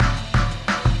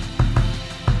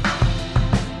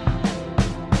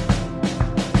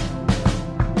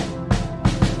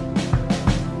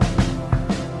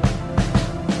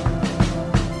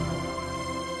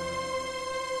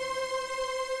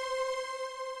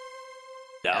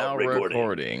Now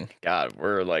recording. God,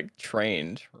 we're like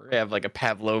trained. We have like a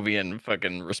Pavlovian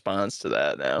fucking response to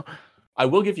that now. I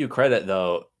will give you credit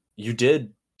though. You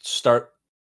did start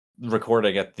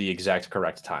recording at the exact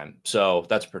correct time, so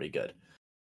that's pretty good.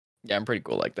 Yeah, I'm pretty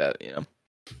cool like that, you know.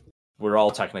 We're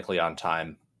all technically on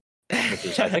time, which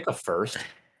is I think a first.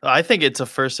 I think it's a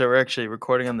first that we're actually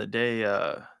recording on the day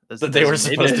that they were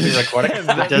supposed to be recording.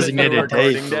 The designated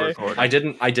day for recording.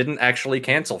 I didn't actually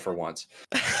cancel for once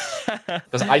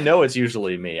because I know it's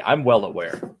usually me. I'm well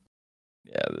aware.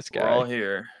 Yeah, this guy. We're all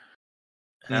here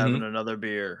having another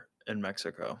beer in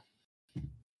Mexico.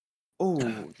 Oh,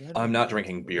 I'm not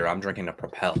drinking beer. I'm drinking a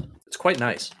Propel. It's quite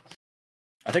nice.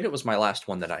 I think it was my last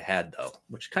one that I had though,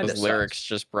 which kind of lyrics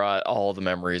just brought all the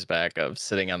memories back of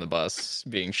sitting on the bus,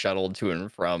 being shuttled to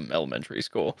and from elementary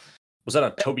school. Was that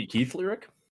a Toby Keith lyric?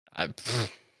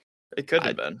 It could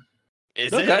have been.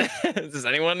 Is it? Does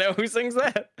anyone know who sings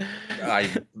that?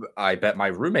 I bet my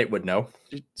roommate would know.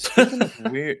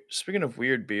 Speaking of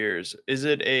weird beers, is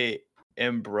it a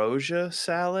ambrosia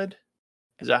salad?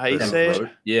 Is that how you say it?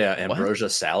 Yeah, ambrosia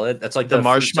salad. That's like the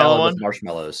marshmallow one. With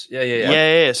marshmallows.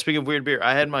 Yeah. Speaking of weird beer,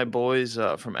 I had my boys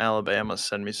from Alabama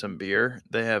send me some beer.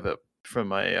 They have it from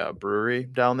my brewery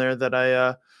down there that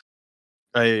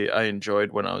I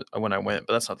enjoyed when I went,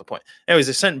 but that's not the point. Anyways,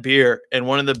 they sent beer, and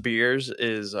one of the beers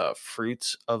is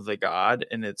Fruits of the God,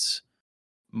 and it's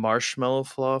marshmallow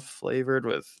fluff flavored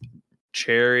with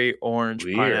cherry, orange,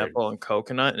 pineapple, and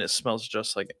coconut, and it smells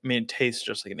just like. I mean, it tastes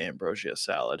just like an ambrosia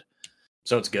salad.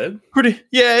 So it's good?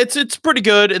 It's pretty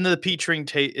good. And the peach ring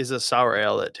is a sour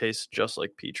ale that tastes just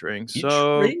like peach ring.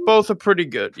 So both are pretty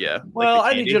good. Yeah. Well,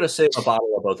 like I need you to save a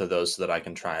bottle of both of those so that I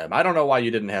can try them. I don't know why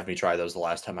you didn't have me try those the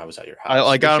last time I was at your house.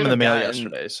 I got them in the mail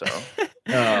yesterday. So.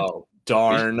 Oh,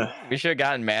 darn. We should have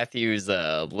gotten Matthew's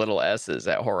little S's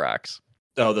at Horrocks.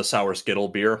 Oh, the sour Skittle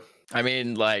beer. I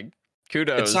mean, like,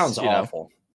 kudos. It sounds awful.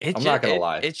 I'm not gonna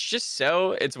lie. It's just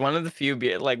it's one of the few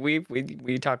beer. Like we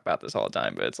talk about this all the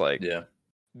time, but it's like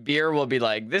beer will be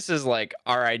like, this is like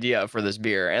our idea for this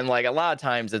beer, and like a lot of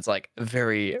times it's like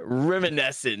very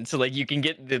reminiscent. So like you can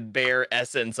get the bare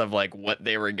essence of like what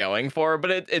they were going for, but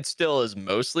it still is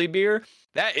mostly beer.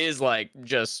 That is like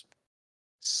just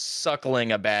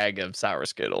suckling a bag of sour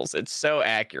Skittles. It's so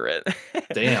accurate.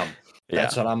 Damn.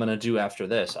 That's what I'm gonna do after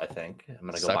this. I think I'm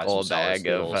gonna go buy some sour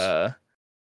Skittles.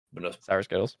 Sour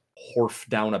Skittles. Horf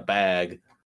down a bag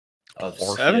of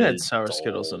I haven't had sour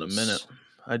Skittles in a minute.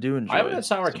 I do enjoy. I haven't had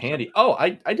sour candy. Oh, I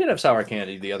did have sour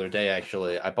candy the other day.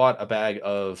 Actually, I bought a bag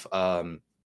of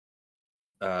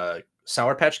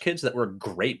Sour Patch Kids that were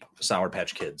grape Sour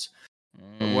Patch Kids.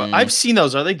 Well, I've seen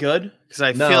those. Are they good? Because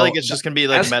I feel like it's just gonna be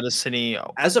like medicine-y.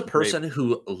 As a person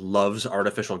who loves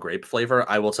artificial grape flavor,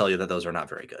 I will tell you that those are not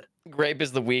very good. Grape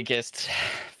is the weakest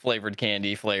flavored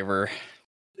candy flavor.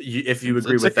 If you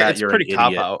agree with that, you're an idiot.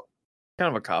 Cop out. Kind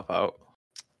of a cop out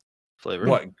flavor.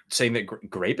 What? Saying that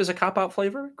grape is a cop out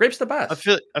flavor? Grape's the best. I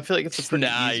feel like it's a pretty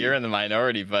easy. You're in the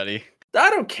minority, buddy.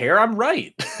 I don't care. I'm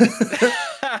right.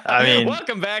 I mean,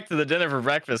 welcome back to the Dinner for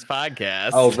Breakfast podcast.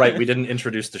 Oh, right. We didn't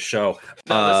introduce the show.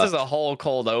 No, this is a whole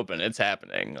cold open. It's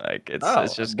happening. Like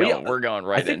it's just going. We're going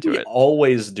right into it.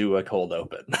 Always do a cold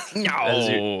open.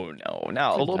 No.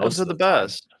 Cold opens are the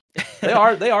best. They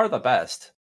are the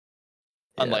best.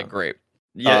 Unlike grape.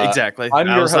 Yeah, exactly. I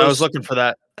was looking for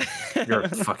that. You're a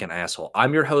fucking asshole.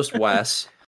 I'm your host, Wes.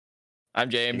 I'm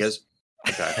James.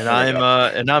 Okay.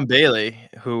 And I'm Bailey,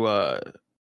 who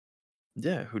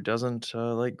doesn't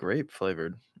like grape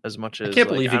flavored as much as. I can't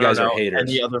believe you guys are haters.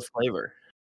 Any other flavor?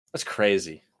 That's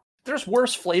crazy. There's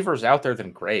worse flavors out there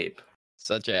than grape,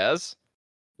 such as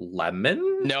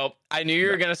lemon. Nope. I knew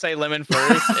you were gonna say lemon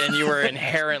first, and you were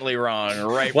inherently wrong.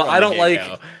 Right. Well, I don't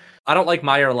like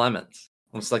Meyer lemons.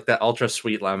 It's like that ultra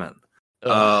sweet lemon.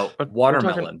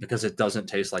 Watermelon, because it doesn't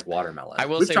taste like watermelon. I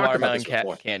will say watermelon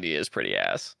candy is pretty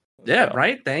ass. Yeah,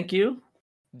 right? Thank you.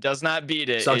 Does not beat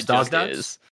it. Sucks it dog just nuts?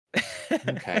 is.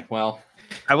 Okay, well.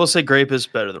 I will say grape is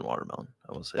better than watermelon.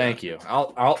 I will say Thank you.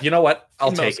 I'll you know what?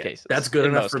 I'll take it. Cases. That's good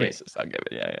enough for me. I'll give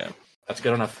it. Yeah. That's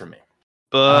good enough for me.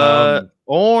 But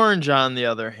orange, on the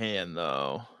other hand,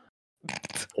 though.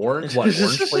 Orange? What?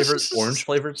 Orange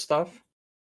flavored stuff?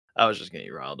 I was just getting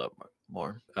you riled up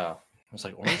more. Oh. I was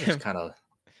like, orange is kind of...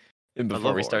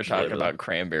 Before we start talking about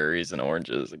cranberries and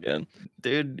oranges again.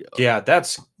 Dude. Yeah,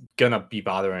 that's gonna be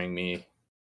bothering me.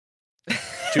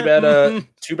 Too bad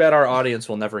our audience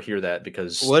will never hear that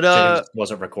because James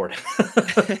wasn't recording.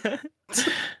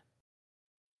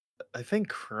 I think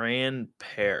cran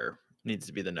pear needs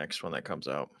to be the next one that comes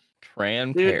out.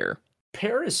 Pear.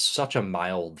 Pear is such a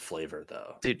mild flavor,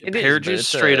 though. Dude, pear juice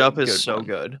straight up is so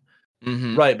good.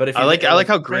 Mm-hmm. Right, but if I like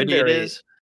how gritty it is.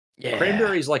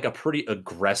 Cranberry is like a pretty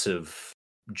aggressive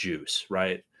juice,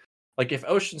 right? Like if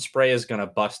Ocean Spray is going to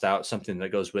bust out something that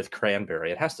goes with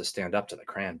cranberry, it has to stand up to the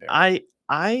cranberry.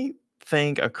 I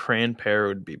think a cran pear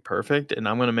would be perfect, and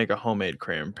I'm going to make a homemade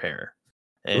cran pear.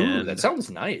 Ooh, that sounds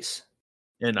nice.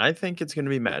 And I think it's going to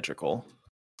be magical.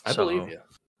 I believe you.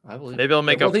 Maybe I'll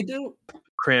make a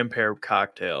cran pear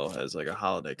cocktail as like a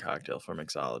holiday cocktail for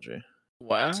mixology.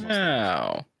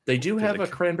 Wow. They do have a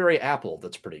cranberry apple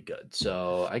that's pretty good.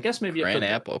 So I guess maybe a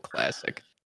apple classic.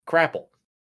 Crapple.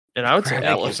 And I would say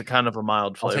apple is a kind of a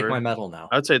mild flavor. I'll take my medal now.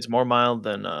 I would say it's more mild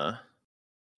than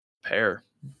pear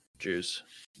juice.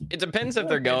 It depends if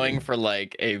they're going for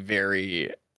like a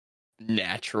very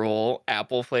natural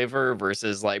apple flavor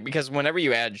versus like, because whenever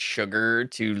you add sugar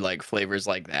to like flavors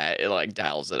like that, it like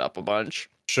dials it up a bunch.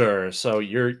 Sure. So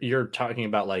you're talking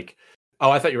about like,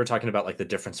 I thought you were talking about like the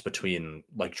difference between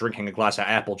like drinking a glass of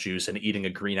apple juice and eating a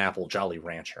green apple Jolly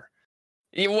Rancher.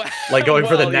 Like going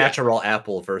for the natural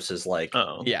apple versus like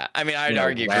yeah, I mean I'd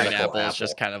argue green apple is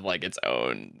just kind of like its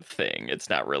own thing. It's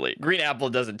not really, green apple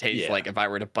doesn't taste like if I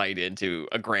were to bite into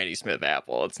a Granny Smith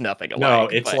apple. It's nothing alike. No,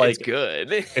 it's like it's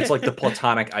good. It's like the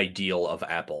platonic ideal of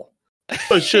apple.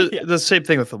 But the same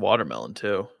thing with the watermelon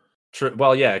too. True.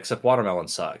 Well, yeah, except watermelon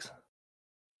sucks.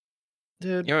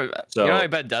 Dude, you know I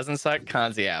bet doesn't suck?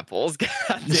 Kanzi apples.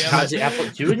 Kanzi apple.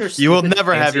 You will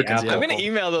never have your Kanzi apple. I'm going to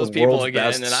email those people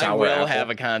again, and I will have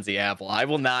a Kanzi apple. I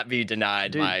will not be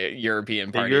denied my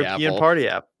European party apple. European party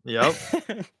apple.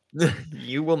 Yep.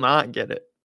 You will not get it,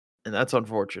 and that's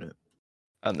unfortunate.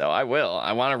 Oh no, I will.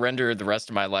 I want to render the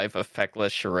rest of my life a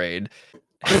feckless charade.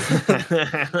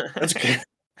 That's good.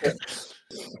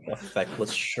 A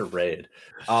feckless charade.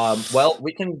 Well,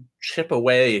 we can chip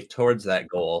away towards that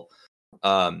goal.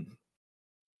 Good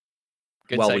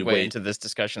segue into this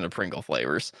discussion of Pringle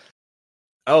flavors.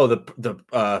 Oh, the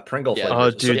Pringle flavors.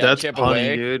 Oh, dude, that's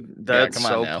punny, dude. That's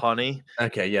so punny.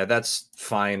 Okay, yeah, that's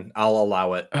fine. I'll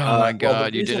allow it. Oh my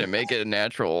god, you didn't make it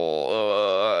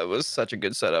natural. It was such a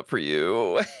good setup for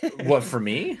you. What, for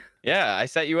me? Yeah, I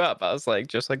set you up. I was like,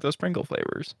 just like those Pringle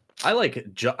flavors. I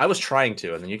was trying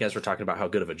to, and then you guys were talking about how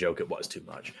good of a joke it was too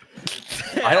much.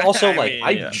 I also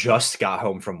I just got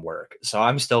home from work, so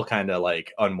I'm still kind of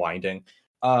like unwinding.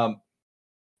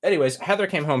 Anyways, Heather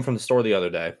came home from the store the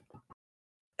other day,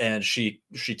 and she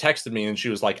texted me and she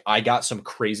was like, I got some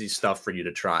crazy stuff for you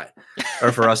to try,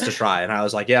 or for us to try. And I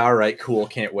was like, yeah, all right, cool,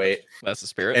 can't wait. That's the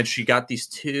spirit. And she got these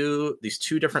two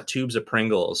different tubes of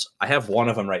Pringles. I have one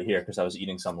of them right here because I was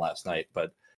eating some last night,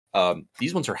 but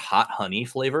these ones are hot honey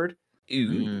flavored.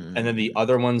 And then the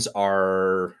other ones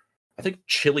are, I think,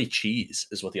 chili cheese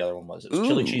is what the other one was. It was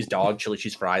chili cheese dog, chili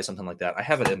cheese fries, something like that. I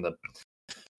have it in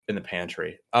the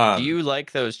pantry. Do you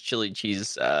like those chili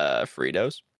cheese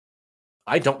Fritos?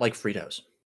 I don't like Fritos.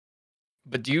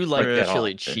 But do you like the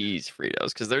chili cheese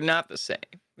Fritos? Because they're not the same.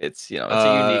 It's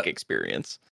a unique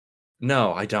experience.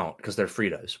 No, I don't, because they're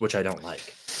Fritos, which I don't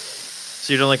like.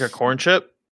 So you don't like a corn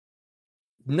chip?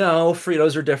 No,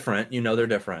 Fritos are different. They're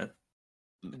different.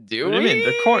 What do you mean?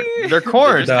 They're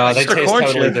corn. No, they taste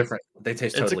totally different. They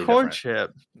taste totally different. It's a corn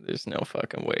chip. There's no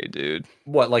fucking way, dude.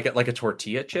 What, like a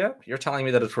tortilla chip? You're telling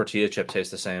me that a tortilla chip tastes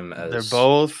the same as... They're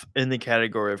both in the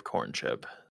category of corn chip.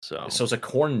 So it's a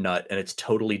corn nut, and it's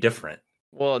totally different.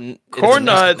 Well, corn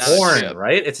nuts, corn,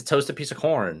 right? It's a toasted piece of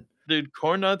corn. Dude,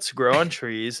 corn nuts grow on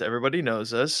trees. Everybody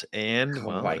knows this, and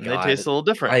and they taste a little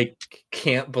different. I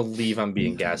can't believe I'm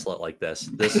being gaslit like this.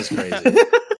 This is crazy.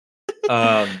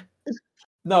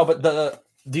 No, but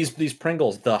these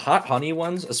Pringles, the hot honey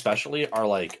ones especially, are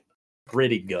like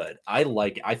pretty good. I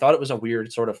thought it was a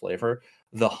weird sort of flavor.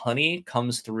 The honey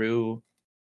comes through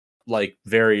like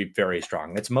very, very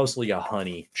strong. It's mostly a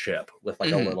honey chip with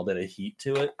like a little bit of heat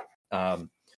to it.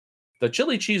 The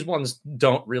chili cheese ones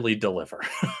don't really deliver.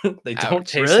 They don't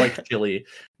taste like chili.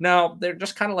 No, they're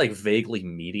just kind of like vaguely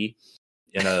meaty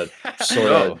in a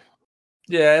sort of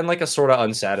in like a sort of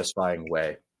unsatisfying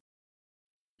way.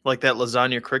 Like that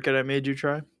lasagna cricket I made you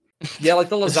try? Yeah, like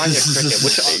the lasagna cricket,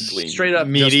 which straight up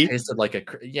meaty. Just tasted like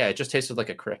it just tasted like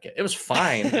a cricket. It was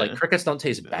fine. Like crickets don't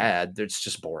taste bad. It's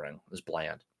just boring. It was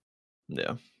bland.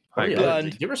 Yeah.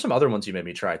 There were some other ones you made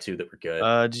me try too that were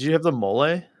good. Did you have the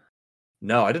mole?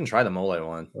 No, I didn't try the mole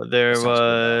one. There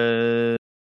was.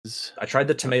 I tried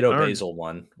the tomato basil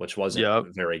one, which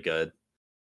wasn't very good.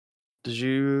 Did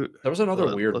you? There was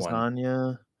another weird lasagna.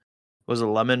 One. Was a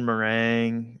lemon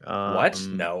meringue. What?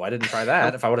 No, I didn't try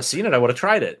that. If I would have seen it, I would have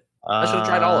tried it. I should have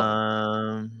tried all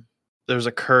of them. There was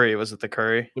a curry. Was it the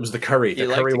curry? It was the curry. The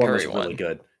curry one was really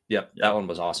good. Yep, that one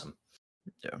was awesome.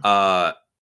 Yeah.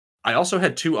 I also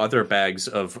had 2 other bags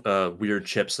of weird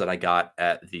chips that I got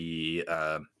at the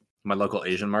my local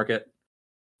Asian market.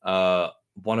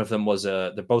 One of them was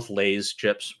they're both Lay's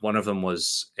chips. One of them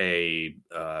was a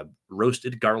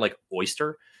roasted garlic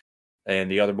oyster, and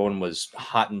the other one was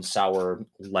hot and sour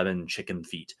lemon chicken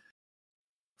feet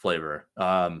flavor.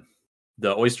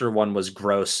 The oyster one was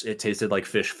gross. It tasted like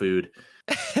fish food.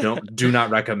 Do not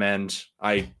recommend.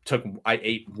 I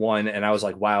ate one and I was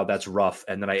like, wow, that's rough.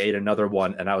 And then I ate another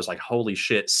one and I was like, holy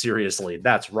shit, seriously,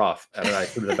 that's rough. And then I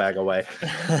threw the bag away.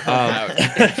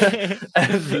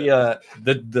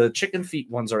 The chicken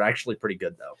feet ones are actually pretty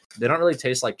good though. They don't really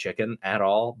taste like chicken at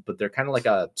all, but they're kind of like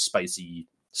a spicy,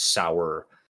 sour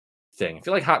thing. If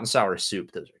you like hot and sour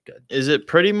soup, those are good. Is it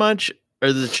pretty much,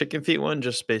 or the chicken feet one,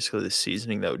 just basically the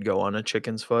seasoning that would go on a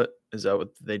chicken's foot? Is that what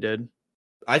they did?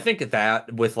 I think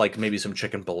that with like maybe some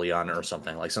chicken bouillon or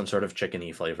something, like some sort of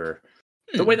chicken-y flavor.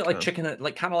 The way that like chicken,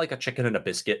 like kind of like a chicken and a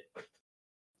biscuit,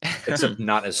 except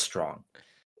not as strong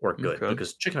or good,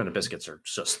 because chicken and a biscuits are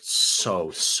just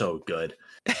so good.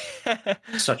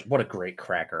 What a great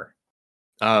cracker.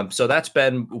 So that's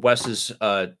been Wes's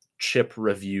chip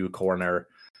review corner.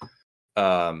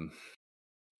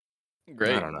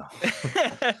 Great. I don't know.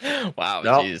 Wow.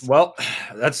 No, Geez. well,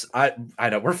 that's I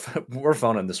know we're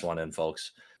phoning this one in,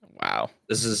 folks. Wow.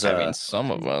 This is. I mean, some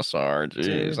of us are.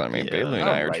 Jeez. I mean, Bailey and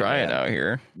I are trying out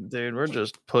here. Dude, we're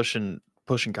just pushing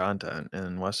content,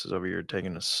 and Wes is over here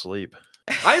taking a sleep.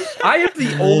 I am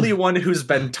the only one who's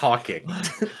been talking.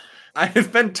 I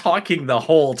have been talking the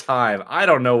whole time. I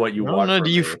don't know what you want. No,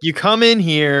 you come in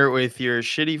here with your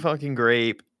shitty fucking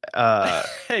grape.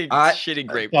 Shitty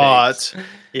grape thoughts.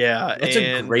 Yeah, that's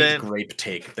a great grape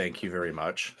take. Thank you very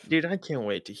much, dude. I can't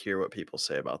wait to hear what people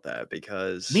say about that,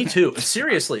 because me too.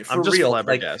 Seriously, for I'm just real.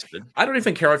 Flabbergasted. I don't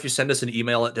even care if you send us an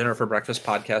email at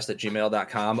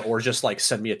dinnerforbreakfastpodcast@gmail.com or just like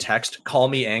send me a text, call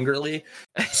me angrily,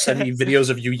 send me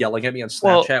videos of you yelling at me on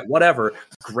Snapchat, whatever.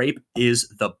 Grape is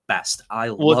the best.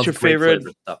 What's your favorite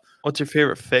stuff. What's your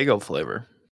favorite Faygo flavor?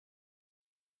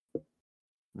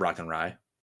 Rock and rye.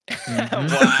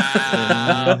 Mm-hmm.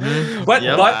 Wow.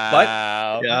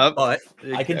 But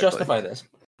Exactly. I can justify this.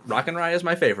 Rock and rye is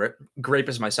my favorite. Grape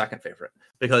is my second favorite,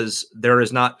 because there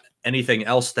is not anything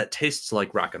else that tastes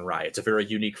like rock and rye. It's a very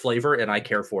unique flavor, and I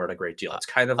care for it a great deal. It's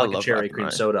kind of like a cherry cream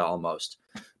soda almost,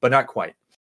 but not quite.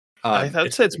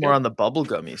 I'd say it's more on the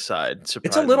bubblegummy side.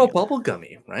 It's a little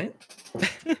bubblegummy, right?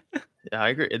 Yeah, I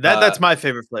agree. That's my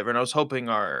favorite flavor, and I was hoping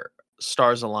our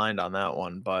stars aligned on that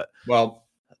one, but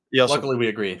luckily we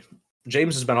agree.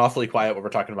 James has been awfully quiet when we're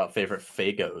talking about favorite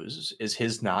Faygos. Is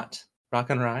his not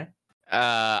rock and rye?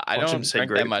 I don't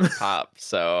drink that much pop,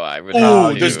 so I would.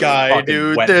 This guy,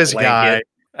 dude. This guy.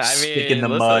 I mean, in the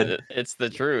mud. It's the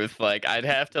truth. Like, I'd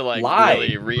have to lie.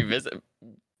 Really revisit,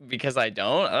 because I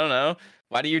don't know.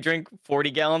 Why do you drink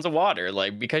 40 gallons of water?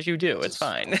 Like, because you do. It's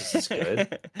fine. This is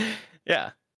good.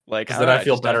 Yeah. Like, then I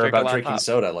feel better about drinking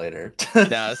soda later.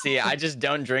 No, see, I just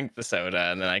don't drink the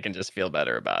soda, and then I can just feel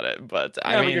better about it. But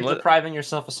I mean, you're depriving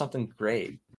yourself of something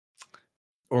great.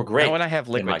 Or great. When I have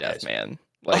Liquid Death, man.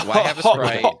 Like, why have a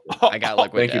Sprite? I got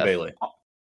Liquid Death. Thank you, Bailey.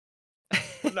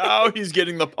 Now he's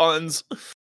getting the puns.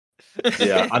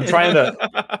 Yeah, I'm trying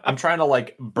to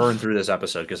like burn through this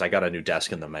episode because I got a new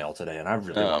desk in the mail today, and I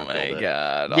really want to build it. Oh my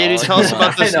god! Yeah, tell us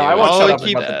about this. I know. I won't shut up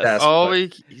about the desk.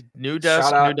 New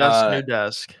desk.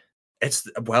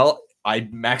 I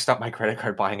maxed out my credit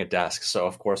card buying a desk, so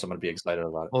of course I'm going to be excited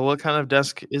about it. Well, what kind of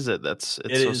desk is it? It's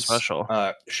so special.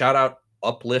 Shout out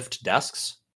Uplift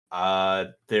Desks.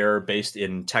 They're based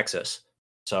in Texas,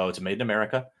 so it's made in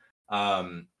America.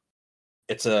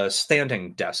 It's a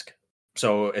standing desk,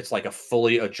 so it's like a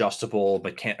fully adjustable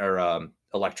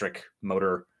electric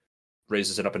motor,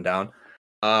 raises it up and down.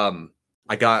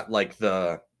 I got like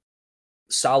the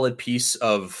solid piece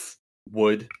of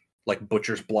wood, like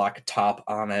butcher's block top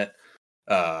on it.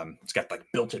 It's got like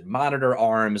built-in monitor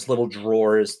arms, little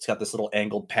drawers. It's got this little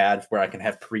angled pad where I can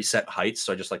have preset heights.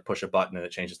 So I just like push a button and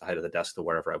it changes the height of the desk to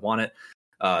wherever I want it.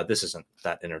 This isn't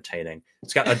that entertaining.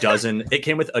 It's got it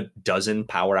came with a dozen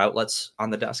power outlets on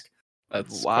the desk.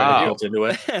 That's built into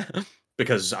it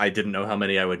because I didn't know how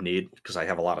many I would need because I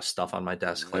have a lot of stuff on my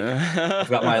desk. Like, I've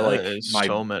got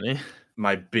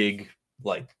my big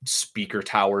like speaker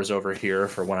towers over here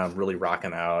for when I'm really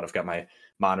rocking out. I've got my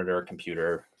monitor,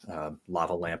 computer,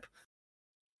 lava lamp,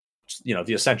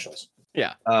 the essentials.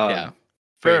 Yeah.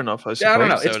 Fair enough. I suppose. Yeah, I don't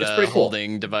know. It's pretty cool.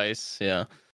 Holding device. Yeah.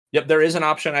 Yep. There is an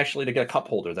option actually to get a cup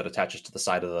holder that attaches to the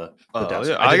side of the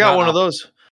desk. Yeah. I got one of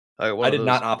those. I did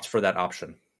not opt for that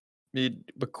option.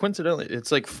 But coincidentally,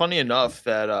 it's like funny enough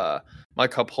that my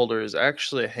cup holder is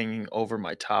actually hanging over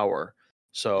my tower.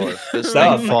 So if this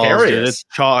thing falls, dude, it's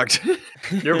chalked.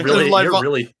 You're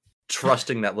really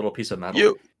trusting that little piece of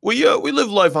metal. We live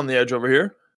life on the edge over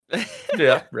here.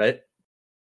 Yeah, right.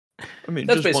 I mean,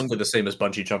 That's just basically the same as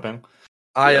bungee jumping.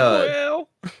 Well,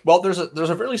 There's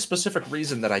a really specific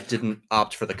reason that I didn't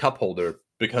opt for the cup holder,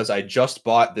 because I just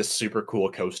bought this super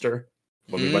cool coaster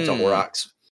when we went to Aurochs.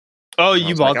 Oh, And I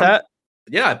you was bought like, that?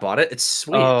 Yeah, I bought it. It's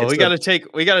sweet. Oh, It's we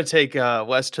gotta take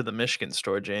Wes to the Michigan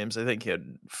store, James. I think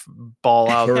he'd ball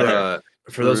out there.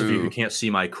 For those of you who can't see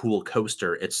my cool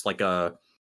coaster, it's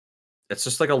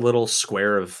just like a little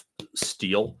square of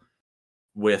steel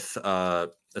with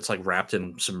it's like wrapped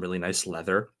in some really nice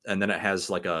leather, and then it has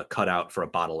like a cutout for a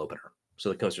bottle opener. So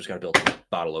the coaster's got a built-in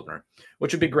bottle opener,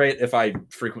 which would be great if I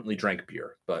frequently drank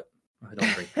beer, but I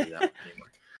don't drink beer that much anymore.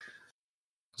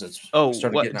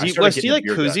 Wes, do you like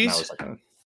koozies?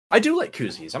 I do like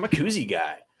koozies. I'm a koozie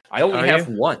guy. I only have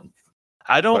one.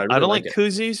 I don't like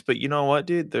koozies, but you know what,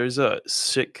 dude? There's a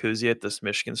sick koozie at this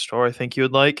Michigan store I think you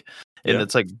would like, and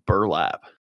it's like burlap.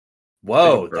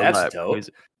 Whoa, that's dope. Koozie.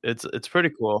 It's pretty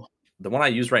cool. The one I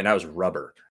use right now is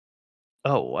rubber.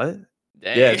 Oh, what?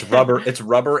 Dang. Yeah, it's rubber. It's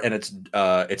rubber, and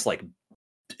it's like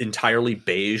entirely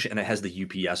beige, and it has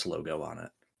the UPS logo on it.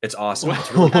 It's awesome.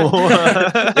 It's really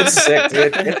it's sick,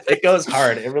 dude. It goes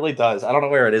hard. It really does. I don't know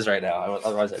where it is right now.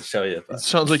 Otherwise, I'd show you. But. It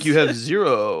sounds like you have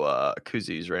zero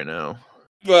koozies right now.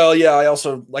 Well, yeah. I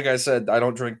also, like I said, I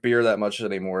don't drink beer that much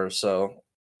anymore. So,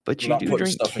 but you do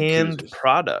drink canned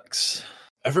products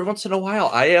every once in a while.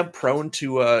 I am prone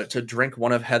to drink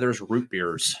one of Heather's root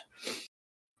beers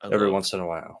every once in a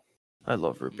while. I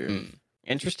love root beer.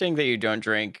 Interesting that you don't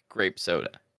drink grape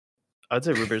soda. I'd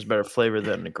say root beer is better flavor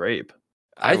than a grape.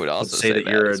 I would also say that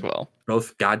you're as well.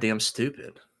 Both goddamn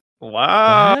stupid.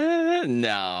 Wow.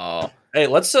 No. Hey,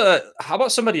 let's how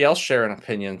about somebody else share an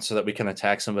opinion so that we can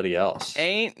attack somebody else?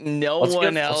 Ain't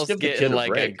one else getting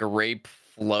like a grape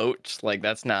float? Like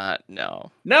that's not No,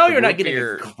 you're not getting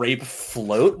a grape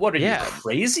float. What are you,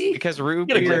 crazy? Because root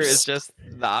beer is just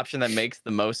the option that makes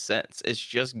the most sense. It's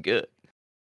just good.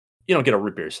 You don't get a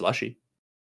root beer slushy.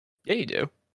 Yeah, you do.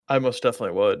 I most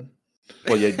definitely would.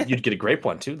 Well, you'd get a grape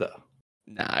one too, though.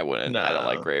 Nah, I wouldn't. No. I don't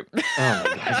like grape. Oh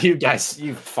my god,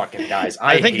 you fucking guys!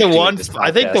 I think the one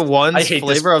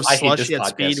flavor of slushy at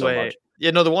Speedway.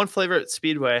 So the one flavor at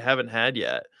Speedway I haven't had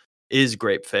yet is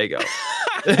grape Faygo.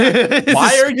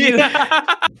 Why are you?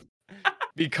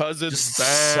 Because it's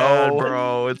bad,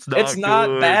 bro. It's not. It's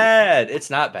not bad. It's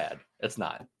not bad. It's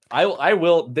not. I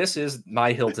will. This is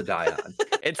my hill to die on.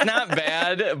 It's not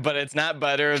bad, but it's not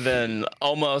better than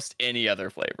almost any other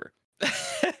flavor.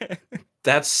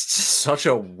 That's such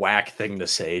a whack thing to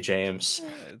say, James.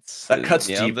 That cuts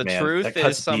deep, the man. Truth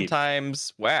is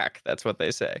sometimes whack. That's what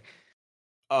they say.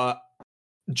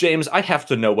 James, I have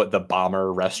to know what the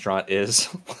Bomber restaurant is.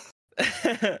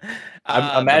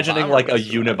 I'm imagining like a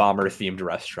Unabomber themed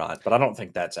restaurant, but I don't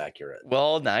think that's accurate.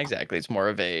 Well, not exactly. It's more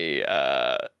of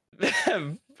a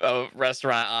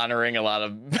restaurant honoring a lot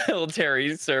of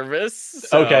military service.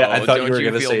 So okay, I thought you were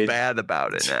going to say bad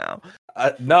about it now.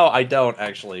 No, I don't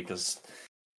actually, because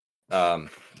I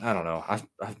don't know.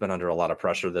 I've been under a lot of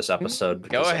pressure this episode.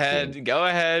 Go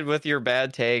ahead with your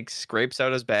bad takes. Grape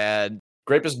soda's bad.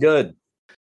 Grape is good.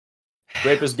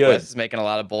 Grape is good. Wes is making a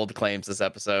lot of bold claims this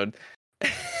episode.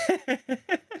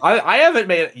 I haven't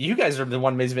made. You guys are the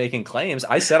one making claims.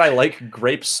 I said I like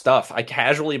grape stuff. I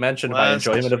casually mentioned my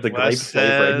enjoyment of the grape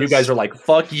flavor, and you guys are like,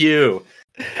 "Fuck you."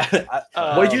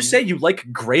 What did you say? You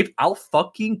like grape? I'll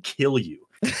fucking kill you.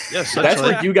 Yeah, that's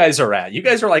where you guys are at. You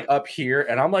guys are like up here,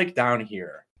 and I'm like down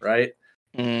here, right?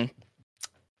 It's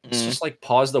just like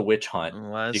pause the witch hunt.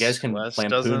 You guys can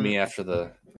lampoon me after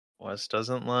the. Wes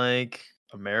doesn't like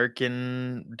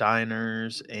American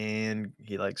diners, and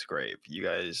he likes grape. You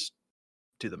guys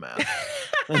do the math.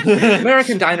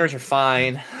 American diners are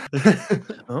fine.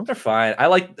 They're fine. I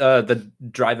like the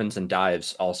drive-ins and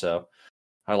dives also.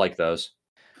 I like those.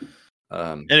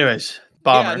 Anyways,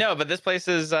 Bomber. Yeah, no, but this place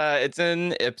is it's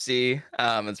in Ypsi.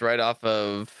 It's right off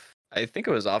of, I think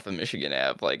it was off of Michigan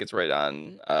Ave. Like it's right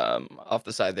on off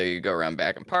the side there. You go around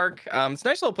back and park. It's a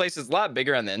nice little place. It's a lot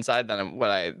bigger on the inside than what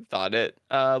I thought it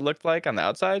looked like on the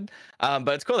outside. But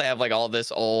it's cool. They have like all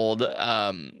this old.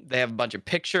 They have a bunch of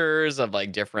pictures of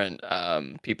like different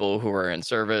people who were in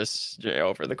service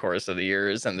over the course of the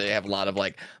years, and they have a lot of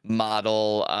like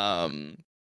model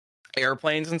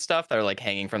airplanes and stuff that are like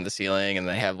hanging from the ceiling, and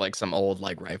they have like some old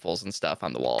like rifles and stuff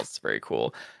on the walls. It's very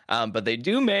cool. But they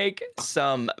do make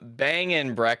some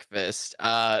banging breakfast,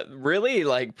 really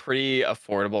like pretty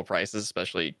affordable prices,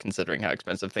 especially considering how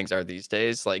expensive things are these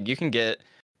days. Like you can get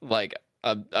like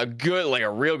a good, like a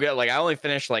real good, like I only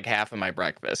finished like half of my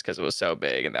breakfast because it was so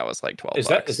big, and that was like $12.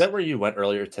 Is that where you went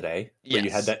earlier today? Where you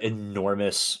had Yes. that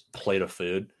enormous plate of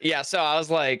food? Yeah, so I was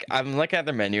like, I'm looking at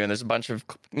their menu, and there's a bunch of,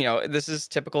 this is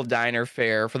typical diner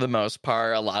fare for the most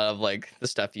part. A lot of like the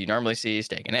stuff you normally see,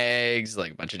 steak and eggs,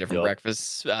 like a bunch of different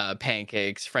breakfasts,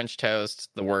 pancakes, French toast,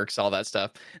 the works, all that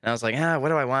stuff. And I was like, what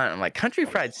do I want? I'm like, country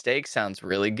fried steak sounds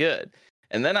really good.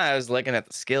 And then I was looking at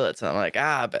the skillets, and I'm like,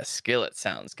 but skillet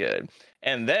sounds good.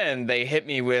 And then they hit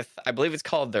me with, I believe it's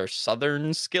called their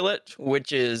Southern skillet,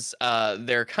 which is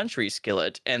their country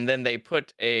skillet. And then they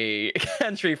put a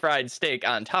country fried steak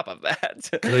on top of that.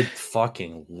 Good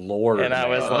fucking Lord. And I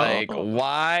was like,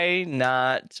 why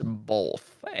not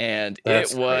both? And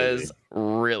That's it was crazy.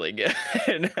 really good.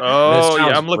 Oh, yeah,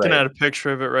 sounds I'm looking great. at a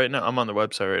picture of it right now. I'm on the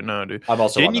website right now, dude. I'm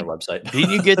also Didn't on you- their website.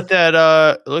 Didn't you get that?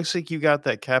 It looks like you got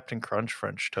that Captain Crunch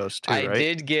French toast too, I right?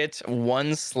 did get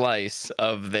one slice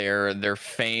of their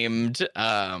famed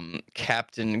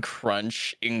Captain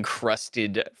Crunch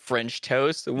encrusted French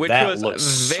toast, which That was looks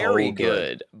so very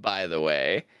good. good, by the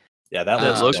way. Yeah, that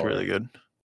That looks killer. really good.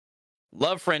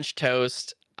 Love French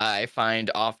toast. I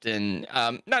find often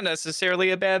not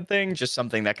necessarily a bad thing, just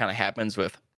something that kind of happens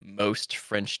with most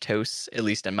French toasts, at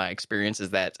least in my experience,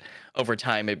 is that over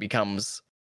time it becomes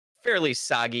fairly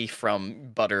soggy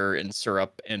from butter and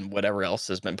syrup and whatever else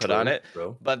has been put on it.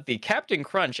 True. But the Captain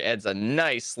Crunch adds a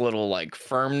nice little like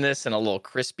firmness and a little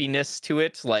crispiness to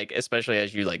it, like especially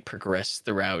as you like progress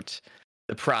throughout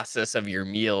the process of your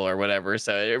meal or whatever.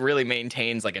 So it really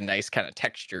maintains like a nice kind of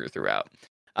texture throughout.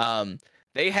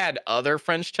 They had other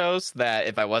French toast that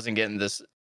if I wasn't getting this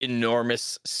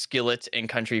enormous skillet and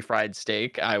country fried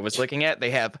steak I was looking at,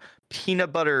 they have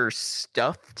peanut butter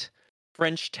stuffed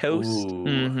French toast. Ooh.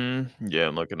 Mm-hmm. Yeah,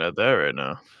 I'm looking at that right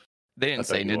now. They didn't That's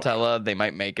say a good one. Nutella. They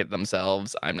might make it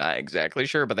themselves. I'm not exactly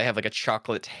sure, but they have like a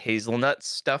chocolate hazelnut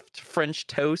stuffed French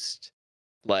toast.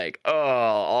 Like,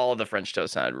 all of the French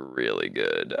toast sound really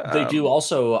good. They do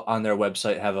also on their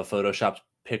website have a photoshopped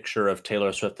picture of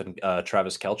Taylor Swift and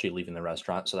Travis Kelce leaving the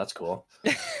restaurant, so that's cool.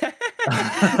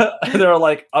 They're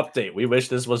like, update. We wish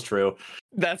this was true.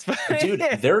 That's funny. Dude,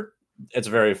 it's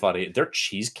very funny. Their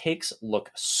cheesecakes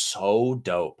look so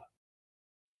dope.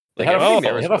 They have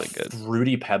a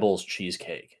Fruity Pebbles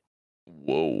cheesecake.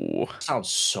 Whoa. Sounds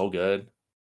so good.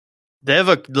 They have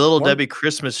a Little Debbie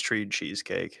Christmas tree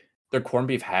cheesecake. Their corned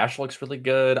beef hash looks really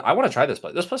good. I want to try this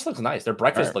place. This place looks nice. Their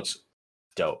breakfast looks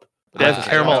dope. They have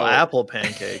caramel apple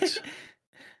pancakes.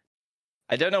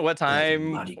 I don't know what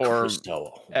time or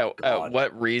at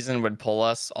what reason would pull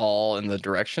us all in the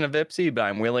direction of Ipsy, but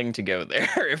I'm willing to go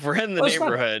there if we're in the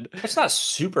neighborhood. It's not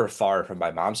super far from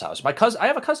my mom's house. I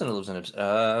have a cousin who lives in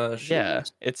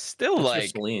Ipsy. It's still like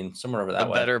Celine, somewhere over that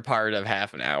way. The better part of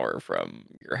half an hour from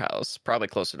your house, probably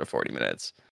closer to 40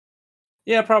 minutes.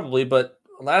 Yeah, probably. But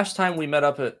last time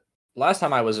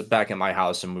I was back at my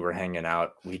house and we were hanging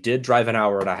out, we did drive an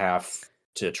hour and a half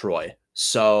to Troy.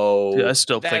 So yeah, I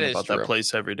still think about that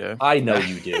place every day. I know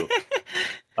you do.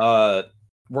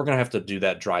 We're gonna have to do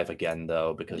that drive again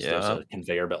though, because there's a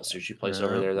conveyor belt sushi place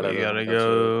over there that we gotta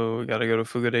go. We gotta go to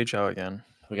Fuga de Chao again.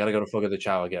 We gotta go to Fuga de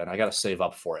Chao again. I gotta save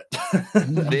up for it.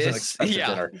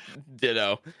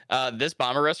 Ditto. This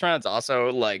Bomber restaurant is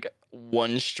also like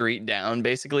one street down,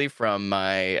 basically from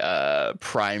my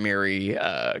primary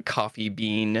coffee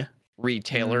bean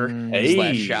retailer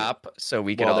 / shop. So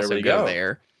we could also go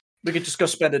there. We could just go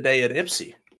spend a day at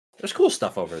Ipsy. There's cool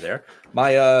stuff over there.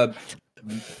 My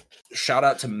shout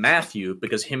out to Matthew,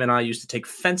 because him and I used to take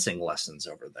fencing lessons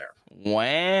over there.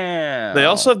 Wow. They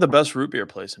also have the best root beer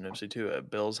place in Ipsy too, at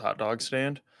Bill's Hot Dog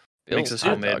Stand. Makes us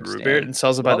homemade root beer and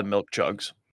sells it by the milk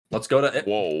jugs. Let's go to it.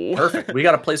 Whoa. Perfect. We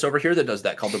got a place over here that does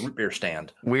that called the Root Beer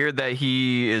Stand. Weird that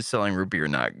he is selling root beer,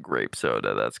 not grape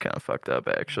soda. That's kind of fucked up,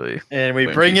 actually. And we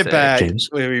bring it back. James.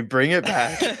 We bring it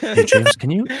back. Hey, James, can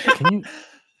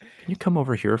you come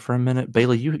over here for a minute?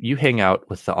 Bailey, you hang out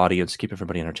with the audience, keep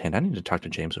everybody entertained. I need to talk to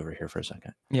James over here for a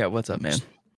second. Yeah, what's up, man?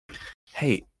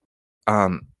 Hey,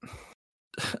 I'm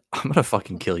gonna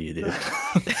fucking kill you, dude.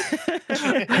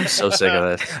 I'm so sick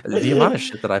of this. The amount of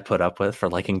shit that I put up with for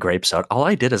liking grape soda. All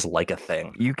I did is like a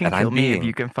thing. You can kill me if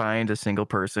you can find a single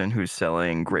person who's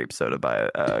selling grape soda by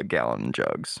gallon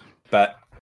jugs. Bet.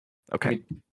 Okay.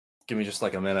 Give me just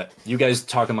like a minute. You guys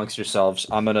talk amongst yourselves.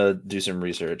 I'm gonna do some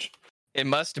research. It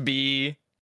must be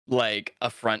like a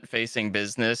front-facing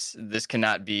business. This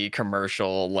cannot be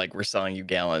commercial, like we're selling you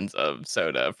gallons of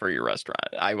soda for your restaurant.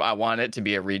 I want it to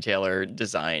be a retailer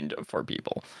designed for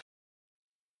people.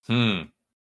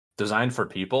 Designed for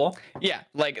people? Yeah,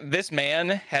 like this man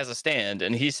has a stand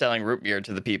and he's selling root beer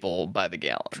to the people by the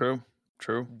gallon. True.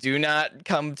 True. Do not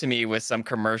come to me with some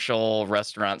commercial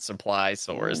restaurant supply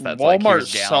source that's Walmart like,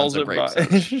 here's gallons sells of it grape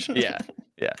by- soda.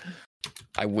 Yeah.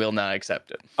 I will not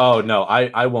accept it. Oh no,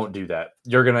 I won't do that.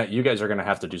 You guys are gonna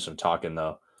have to do some talking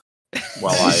though.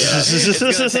 Well, it's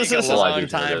gonna take a Well, I long do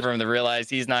time this. for him to realize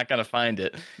he's not gonna find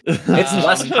it. It's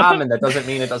less common. That doesn't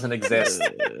mean it doesn't exist.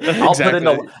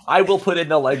 I will put in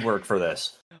the legwork for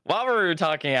this. While we're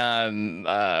talking on,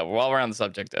 while we're on the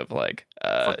subject of like,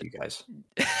 Fuck you guys.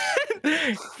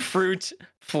 fruit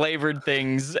flavored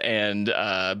things and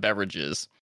beverages.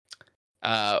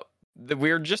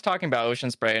 We were just talking about Ocean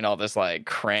Spray and all this like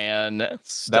cran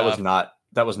stuff.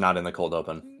 That was not in the cold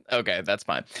open. Okay, that's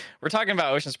fine. We're talking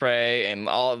about Ocean Spray and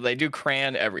all. They do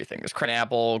cran everything. There's cran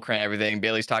apple, cran everything.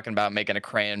 Bailey's talking about making a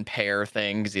cran pear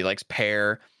thing because he likes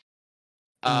pear.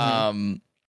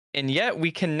 And yet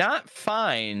we cannot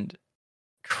find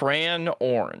cran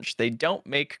orange. They don't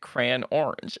make cran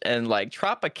orange, and like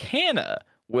Tropicana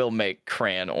will make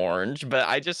cran orange, but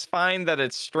I just find that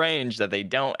it's strange that they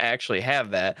don't actually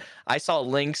have that. I saw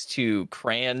links to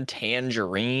cran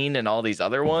tangerine and all these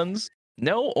other ones.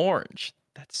 No orange.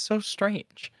 That's so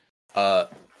strange.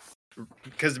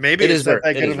 Because maybe It it's is not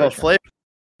very- that it good is of very a flavor,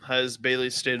 as Bailey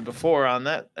stated before on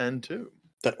that end too.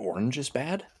 That orange is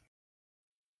bad.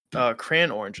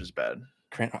 Cran orange is bad.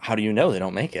 How do you know they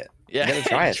don't make it? Yeah, You gotta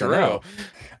try it. to true. know.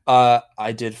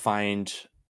 I did find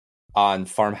on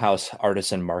Farmhouse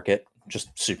Artisan Market, just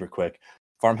super quick.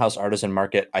 Farmhouse Artisan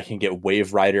Market, I can get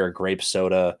Wave Rider grape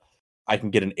soda. I can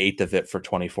get an eighth of it for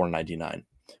 $24.99.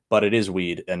 But it is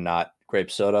weed and not grape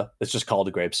soda. It's just called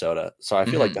a grape soda. So I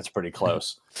feel like that's pretty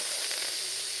close.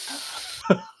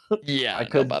 Yeah, I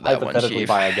could about that one, hypothetically Chief.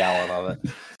 buy a gallon of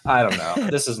it. I don't know.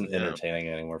 This isn't entertaining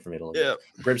anymore for me to look at.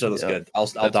 Grape soda's good. I'll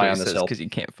die on this hill. Because you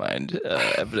can't find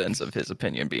evidence of his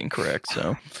opinion being correct.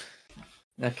 So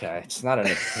Okay, it's not an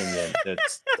opinion.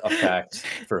 It's a fact,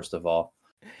 first of all.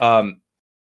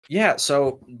 Yeah,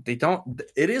 so they don't.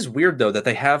 It is weird though that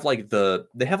they have like the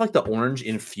orange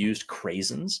infused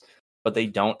craisins, but they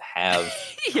don't have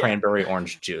cranberry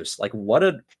orange juice. Like what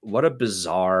a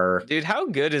bizarre. dude, how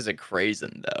good is a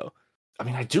craisin though? I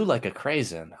mean, I do like a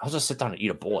craisin. I'll just sit down and eat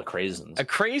a bowl of craisins. A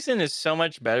craisin is so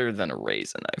much better than a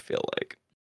raisin, I feel like.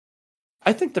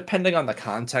 I think depending on the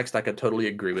context, I could totally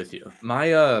agree with you.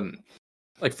 My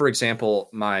like for example,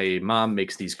 my mom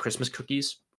makes these Christmas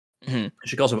cookies.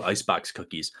 She calls them icebox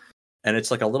cookies, and it's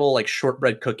like a little like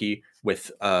shortbread cookie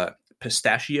with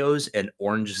pistachios and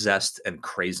orange zest and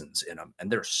craisins in them,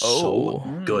 and they're so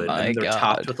good. And they're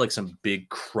topped with like some big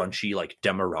crunchy like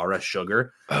demerara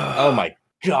sugar. Oh my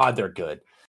god, they're good.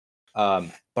 But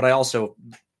I also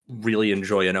really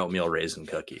enjoy an oatmeal raisin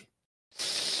cookie.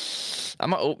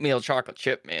 I'm an oatmeal chocolate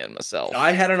chip man myself.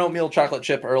 I had an oatmeal chocolate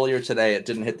chip earlier today. It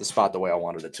didn't hit the spot the way I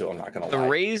wanted it to. I'm not gonna lie. The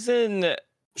raisin.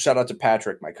 Shout out to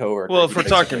Patrick, my coworker. Well, if we're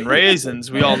talking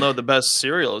raisins, we all know the best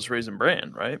cereal is Raisin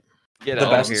Bran, right? Get the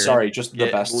out best. here. Sorry, just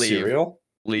the best leave. cereal.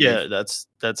 Leave. Yeah, that's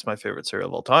my favorite cereal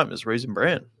of all time is Raisin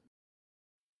Bran.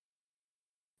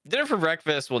 Dinner for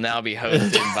Breakfast will now be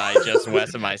hosted by just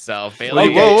Wes and myself. Whoa,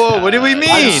 whoa, what do we mean?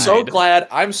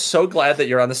 I'm so glad that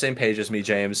you're on the same page as me,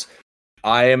 James.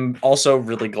 I am also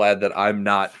really glad that I'm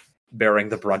not bearing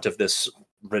the brunt of this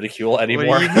ridicule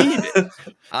anymore. What do you mean?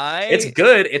 It's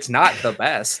good. It's not the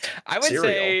best. I would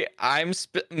say I'm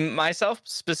myself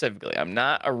specifically. I'm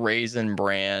not a Raisin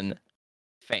Bran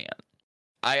fan.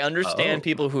 I understand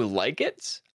people who like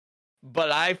it,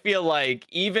 but I feel like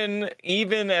even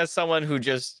as someone who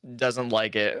just doesn't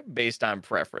like it based on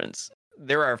preference,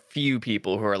 there are few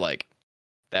people who are like,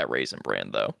 that Raisin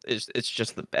Bran though. It's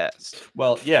just the best.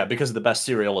 Well, yeah, because the best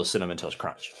cereal is Cinnamon Toast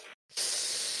Crunch.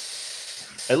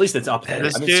 At least it's up there.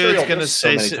 This I mean, dude's gonna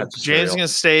so say James gonna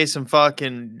say some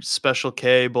fucking Special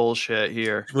K bullshit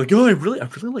here. Like, oh, I really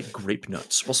like grape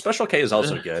nuts. Well, Special K is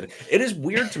also good. It is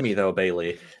weird to me though,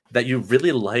 Bailey, that you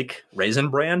really like Raisin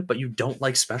Bran, but you don't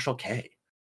like Special K.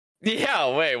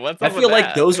 Yeah, wait, what's I up feel with like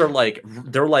that? those are like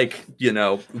they're like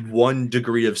 1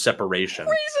 degree of separation.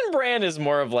 Raisin Bran is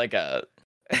more of like a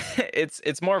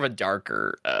it's more of a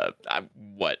darker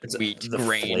wheat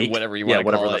grain, flake. whatever you want to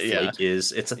whatever call the it. flake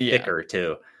is. It's thicker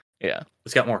too. Yeah.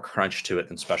 It's got more crunch to it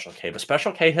than Special K, but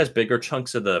Special K has bigger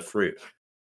chunks of the fruit.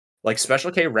 Like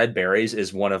Special K red berries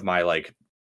is one of my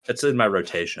it's in my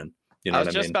rotation. You know I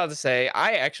was just about to say,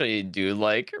 I actually do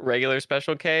like regular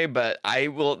Special K, but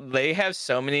they have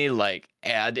so many like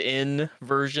add-in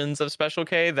versions of Special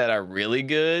K that are really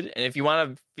good. And if you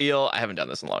want to feel, I haven't done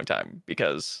this in a long time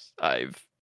because I've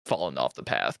fallen off the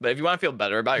path, but if you want to feel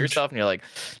better about yourself and you're like,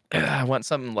 I want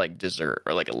something like dessert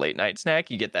or like a late night snack,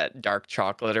 you get that dark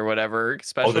chocolate or whatever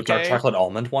Special the dark K. chocolate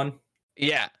almond one?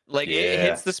 Yeah, like it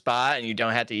hits the spot, and you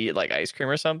don't have to eat like ice cream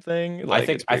or something. Like,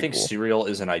 I think cool. cereal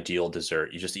is an ideal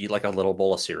dessert. You just eat like a little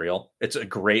bowl of cereal. It's a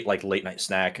great like late night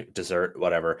snack, dessert,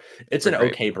 whatever. It's an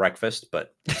okay breakfast,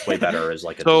 but it's way better as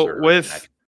like a dessert. So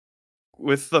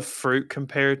with the fruit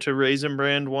compared to Raisin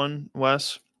Bran one,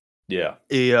 Wes. Yeah.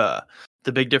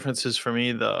 The big difference is for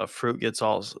me, the fruit gets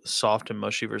all soft and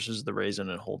mushy versus the raisin,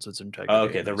 and holds its integrity.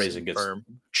 Okay, the raisin gets firm,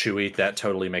 chewy. That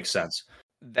totally makes sense.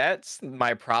 That's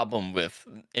my problem with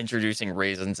introducing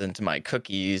raisins into my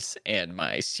cookies and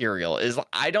my cereal is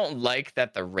I don't like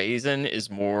that the raisin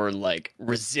is more like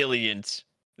resilient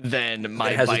than my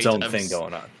it has bite its own thing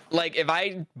going on. Like if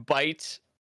I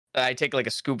take like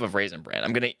a scoop of Raisin Bran,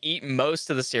 I'm gonna eat most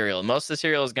of the cereal. Most of the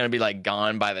cereal is gonna be like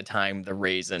gone by the time the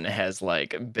raisin has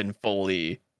like been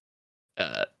fully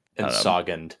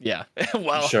soggened. Yeah.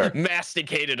 Well,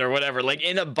 masticated or whatever. Like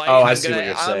in a bite,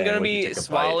 I'm gonna be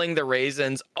swallowing the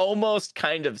raisins almost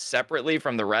kind of separately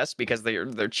from the rest because they're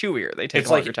chewier. They take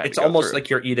longer time. It's almost like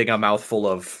you're eating a mouthful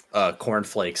of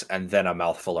cornflakes and then a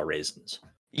mouthful of raisins.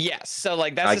 Yes, so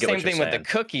like that's the same thing with the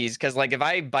cookies, because like if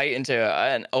I bite into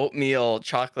an oatmeal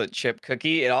chocolate chip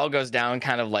cookie, it all goes down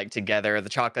kind of like together. The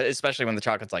chocolate, especially when the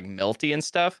chocolate's like melty and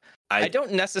stuff. I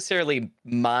don't necessarily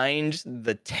mind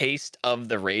the taste of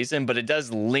the raisin, but it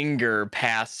does linger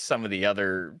past some of the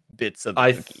other bits of the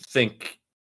cookie. I think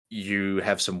you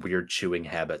have some weird chewing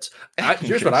habits.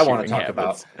 Here's what I want to talk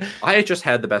about. I just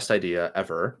had the best idea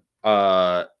ever.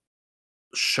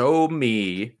 Show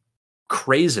me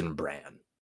Raisin Bran.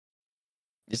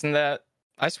 Isn't that?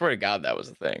 I swear to God, that was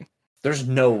a thing. There's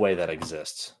no way that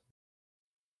exists.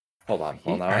 Hold on.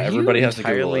 Well, now everybody has to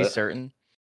Google it. Certain?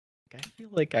 I feel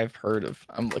like I've heard of.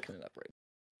 I'm looking it up right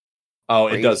now. Oh,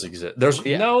 it does exist. There's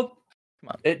no. Come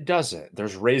on. It doesn't.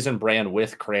 There's Raisin Bran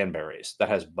with cranberries that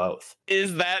has both.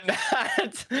 Is that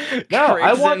not? No,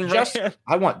 I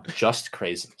want just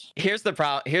craisins. Here's the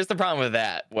problem. Here's the problem with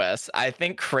that, Wes. I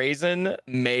think craisin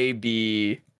may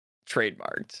be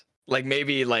trademarked. Like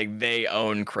maybe like they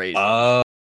own craisin.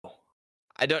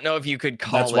 I don't know if you could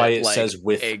call it. That's why it like says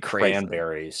with a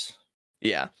cranberries.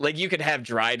 Yeah, like you could have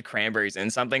dried cranberries in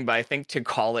something, but I think to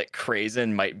call it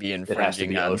craisin might be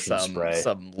infringing on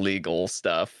some legal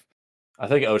stuff. I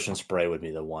think Ocean Spray would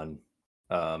be the one.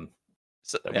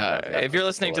 So, if you're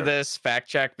listening to this, fact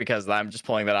check, because I'm just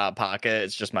pulling that out of pocket.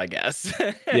 It's just my guess.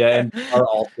 Yeah, and we're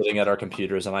all sitting at our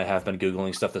computers, and I have been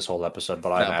Googling stuff this whole episode,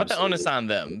 but I put the onus on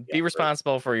them. Be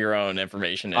responsible for your own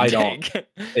information intake.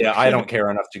 I don't care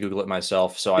enough to Google it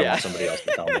myself, so I want somebody else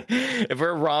to tell me. If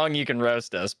we're wrong, you can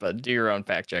roast us, but do your own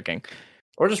fact checking.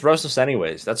 Or just roast us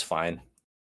anyways. That's fine.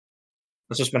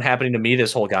 That's just been happening to me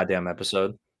this whole goddamn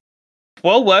episode.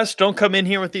 Well, Wes, don't come in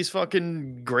here with these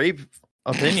fucking grape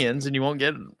opinions and you won't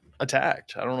get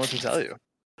attacked. I don't know what to tell you.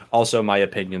 Also, my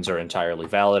opinions are entirely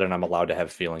valid and I'm allowed to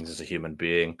have feelings as a human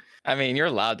being. I mean, you're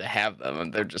allowed to have them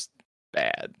and they're just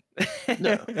bad.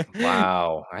 No.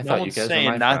 Wow. I thought you guys were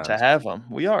my not friends. to have them.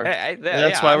 We are.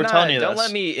 That's why we're telling you don't this.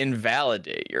 Let me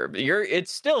invalidate your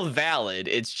it's still valid.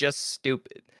 It's just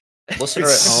stupid. Listener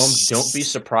at home, don't be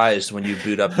surprised when you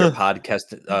boot up your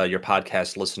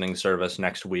podcast listening service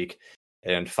next week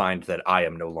and find that I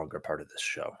am no longer part of this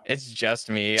show. It's just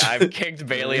me. I've kicked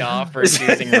Bailey off for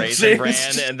choosing Raisin Bran,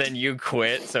 and then you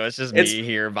quit, so it's just me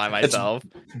here by myself.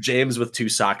 James with two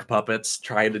sock puppets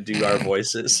trying to do our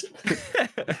voices.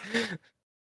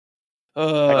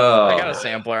 I got a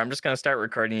sampler. I'm just going to start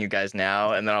recording you guys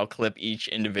now, and then I'll clip each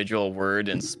individual word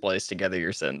and splice together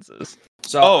your sentences.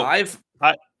 So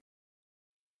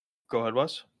Go ahead,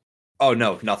 Wes. Oh,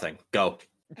 no, nothing. Go.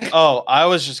 Oh, I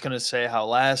was just going to say how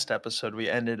last episode we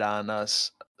ended on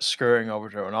us scurrying over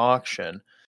to an auction.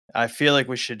 I feel like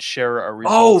we should share our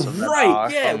results. Oh,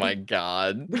 right. Yeah. Oh, my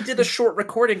God. We did a short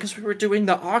recording because we were doing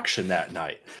the auction that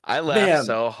night. I laughed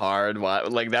so hard.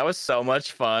 Like, that was so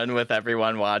much fun with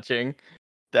everyone watching.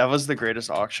 That was the greatest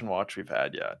auction watch we've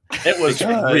had yet. It was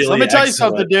really Let me tell you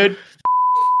something, dude.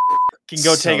 Can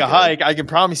go take a hike. I can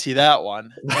promise you that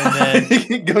one. And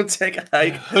then go take a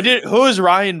hike. Who is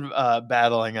Ryan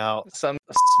battling out? Some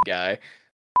guy.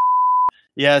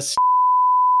 Yes,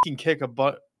 can kick a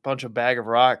bunch of bag of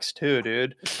rocks too,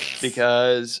 dude.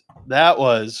 Because that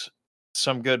was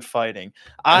some good fighting.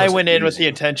 I went in with the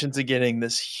intentions of getting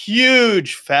this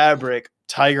huge fabric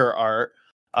tiger art.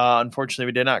 Unfortunately,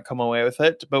 we did not come away with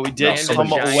it, but we did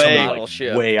come away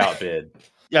way outbid.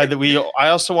 Yeah, I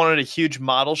also wanted a huge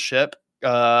model ship.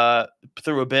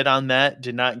 Threw a bid on that,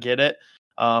 did not get it.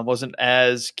 Wasn't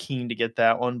as keen to get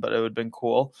that one, but it would have been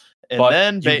cool. And but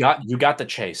then you got the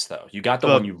chase though. You got the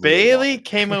one you. Bailey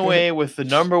came away with the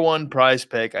number one prize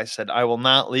pick. I said I will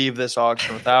not leave this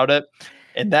auction without it,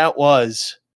 and that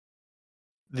was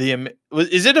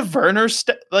Is it a Werner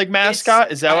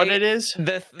mascot? Is that what it is?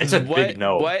 It's a big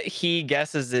no. What he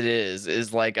guesses it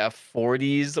is like a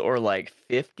 40s or like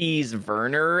 50s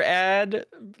Werner ad,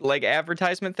 like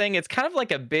advertisement thing. It's kind of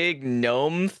like a big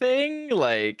gnome thing.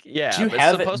 Like, yeah, do you but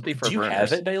have it's supposed to be for Do you Werners.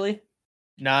 have it, Daily?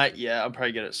 Not yet. I'll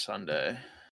probably get it Sunday.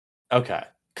 Okay,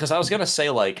 because I was gonna say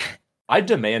like. I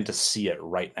demand to see it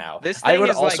right now. This thing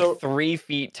is also, like 3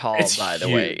 feet tall, by the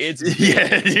way. It's dude,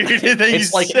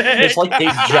 it's like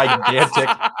a gigantic.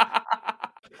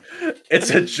 It's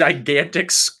a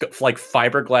gigantic like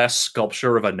fiberglass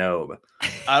sculpture of a gnome.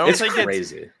 I don't it's think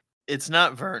crazy. It's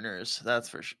not Werner's. That's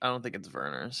for sure. I don't think it's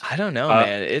Werner's. I don't know,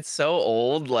 man. It's so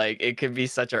old. Like it could be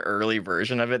such an early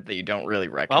version of it that you don't really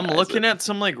recognize. I'm looking at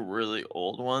some like really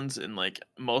old ones, and like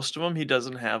most of them, he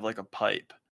doesn't have like a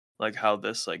pipe. Like how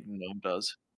this like gnome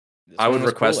does. I would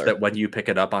request that when you pick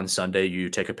it up on Sunday, you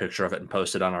take a picture of it and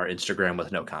post it on our Instagram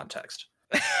with no context.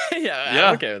 yeah,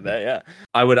 I'm okay with that. Yeah,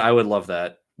 I would love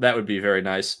that. That would be very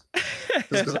nice.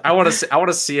 I want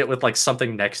to see it with like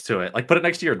something next to it. Like put it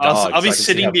next to your dog. I'll be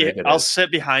sitting I'll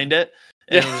sit behind it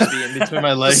and it'll just be in between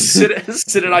my legs.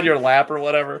 sit it on your lap or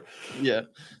whatever. Yeah.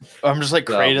 Or I'm just like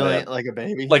cradling it like a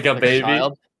baby. Like a baby.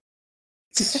 Child.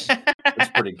 It's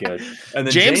pretty good. And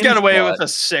then James got away with a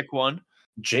sick one.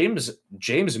 James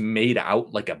made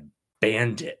out like a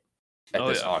bandit at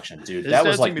this auction, dude. His that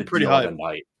was like the pretty high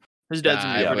night. His dad's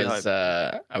gonna be pretty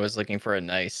high. I was looking for a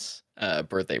nice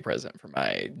birthday present for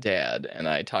my dad, and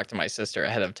I talked to my sister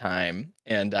ahead of time,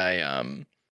 and I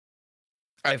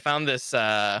found this.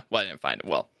 Well, I didn't find it.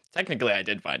 Well, technically, I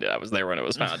did find it. I was there when it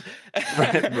was found.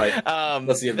 right.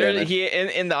 That's the advantage.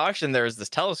 In the auction, there's this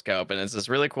telescope, and it's this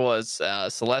really cool. It's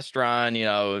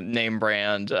Celestron, name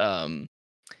brand.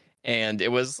 And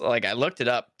it was like I looked it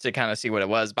up to kind of see what it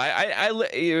was, but I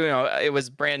it was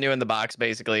brand new in the box.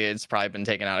 Basically, it's probably been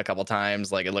taken out a couple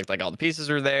times. Like it looked like all the pieces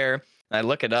were there. And I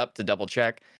look it up to double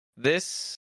check.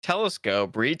 This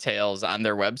telescope retails on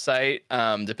their website,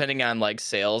 depending on like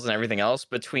sales and everything else,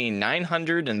 between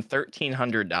 $900 and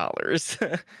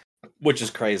 $1,300, which is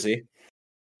crazy.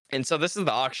 And so this is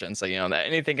the auction. So, that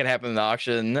anything can happen in the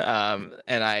auction.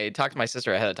 And I talked to my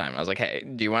sister ahead of time. I was like, hey,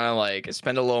 do you want to like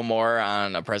spend a little more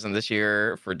on a present this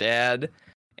year for dad?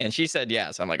 And she said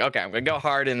yes. I'm like, okay, I'm going to go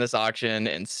hard in this auction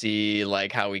and see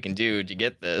like how we can do to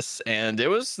get this. And there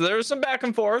was some back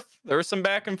and forth. There was some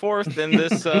back and forth in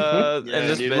this, in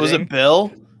this bidding. Was it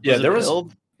Bill? Yeah, there was.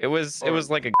 It was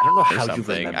like a I don't know how something.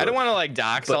 You remember. I don't want to like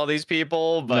dox all these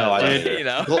people, but no,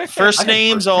 I first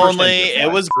names only.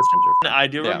 It was. I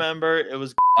do remember it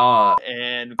was.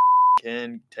 And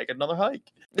can take another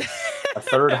hike. A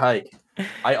third hike.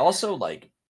 I also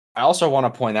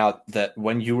want to point out that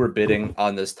when you were bidding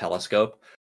on this telescope,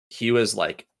 he was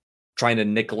like trying to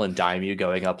nickel and dime you,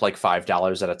 going up like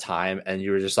 $5 at a time, and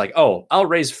you were just like, "Oh, I'll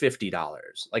raise $50.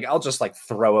 Like I'll just like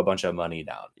throw a bunch of money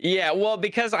down." Yeah, well,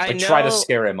 because I know... try to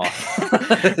scare him off.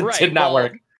 Right, did not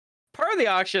work. Part of the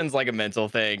auction's like a mental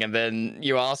thing, and then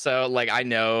you also like I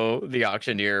know the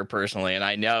auctioneer personally, and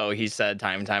I know he said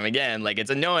time and time again, like it's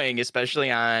annoying,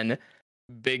 especially on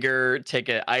bigger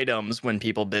ticket items when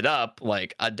people bid up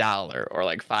like $1 or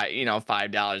like $5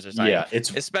 or something. Yeah,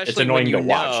 especially annoying when to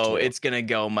watch, it's gonna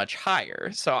go much higher.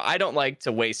 So I don't like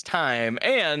to waste time,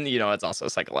 and it's also a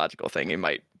psychological thing. You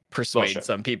might persuade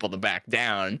some people to back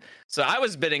down. So I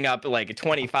was bidding up like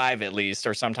 25 at least,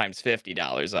 or sometimes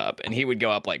 $50 up, and he would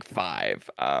go up like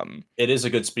 $5. It is a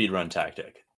good speed run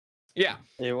tactic. Yeah,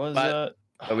 it was. But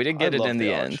we did get it in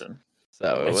the end.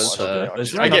 So it was.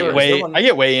 I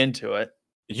get way into it.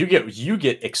 You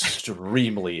get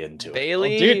extremely into it.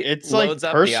 Bailey, dude, it's like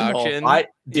personal.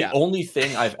 The only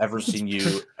thing I've ever seen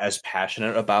you as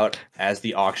passionate about as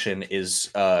the auction is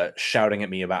shouting at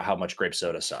me about how much grape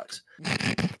soda sucks.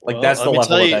 Like that's the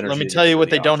level of energy. Let me tell you what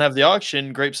they don't have the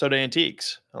auction: grape soda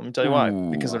antiques. Let me tell you why.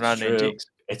 Because they're not antiques.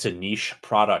 It's a niche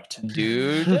product,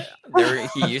 dude.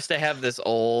 He used to have this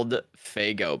old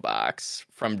Faygo box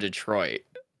from Detroit.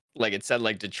 Like it said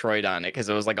like Detroit on it because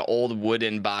it was like an old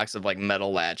wooden box of like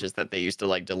metal latches that they used to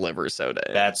like deliver soda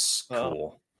in. That's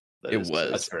cool.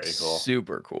 That's very cool.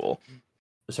 Super cool.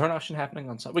 Is there an auction happening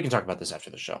on Sunday? We can talk about this after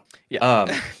the show.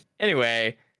 Yeah.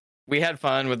 Anyway, we had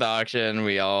fun with the auction.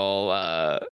 We all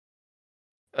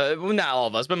not all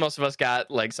of us, but most of us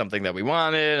got like something that we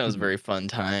wanted. It was a very fun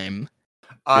time.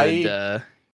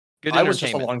 Good I was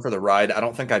just along for the ride. I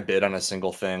don't think I bid on a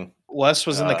single thing. Wes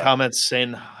was in the comments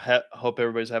saying, "Hope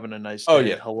everybody's having a nice day." Oh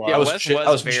yeah, hello. Yeah, I was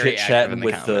chit chatting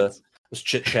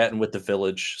with the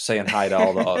village, saying hi to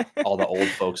all the old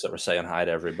folks that were saying hi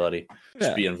to everybody,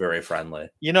 just being very friendly.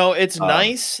 It's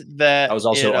nice that I was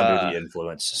also under the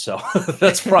influence, so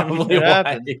that's probably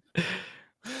why.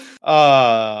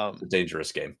 A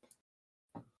dangerous game.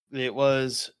 It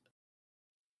was.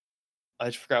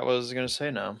 I forgot what I was going to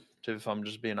say now. If I'm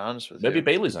just being honest with you, maybe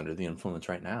Bailey's under the influence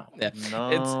right now. Yeah,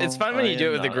 no, it's fun when you do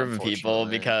it with a not, group of people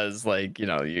because like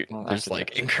there's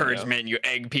like encouragement. You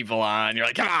egg people on. You're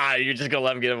like, come on, you're just gonna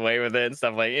let them get away with it and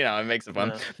stuff like it makes it fun.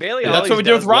 Yeah. Bailey, that's what we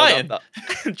do with Ryan.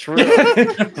 True,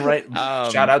 right?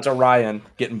 Shout out to Ryan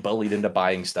getting bullied into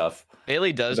buying stuff.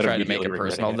 Bailey does try to make it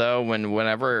personal though.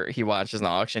 Whenever he watches an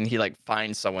auction, he like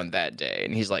finds someone that day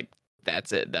and he's like,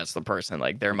 that's it. That's the person.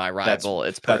 Like they're my rival.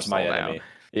 It's personal that's my enemy. Now.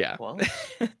 Yeah. Well,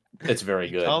 it's very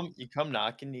good. You come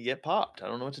knocking, you get popped. I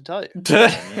don't know what to tell you.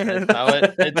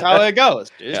 It's how it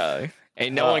goes, dude. Yeah.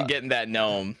 Ain't no one getting that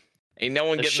gnome. Ain't no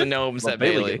one getting the gnomes that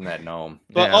Bailey getting that gnome.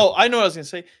 But I know what I was gonna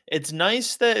say. It's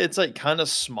nice that it's like kind of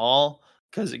small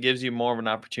because it gives you more of an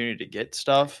opportunity to get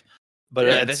stuff. But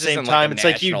at the same time, it's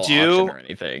like you do or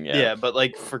anything. Yeah, but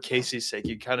like for Casey's sake,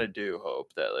 you kind of do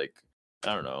hope that like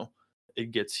I don't know, it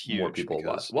gets huge. More people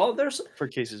watch. Well, there's for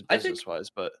Casey's business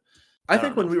wise, but. I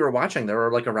think when we were watching, there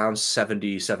were like around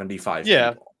 70, 75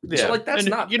 people. Yeah. So like that's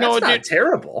not not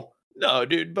terrible. No,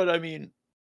 dude, but I mean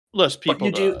less people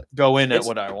go in at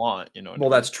what I want, you know. Well,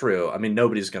 that's true. I mean,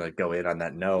 nobody's going to go in on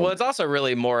that gnome. Well, it's also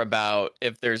really more about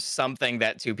if there's something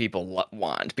that two people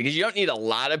want because you don't need a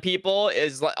lot of people.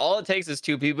 Is like all it takes is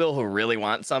two people who really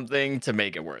want something to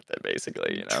make it worth it,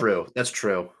 basically, you know. True. That's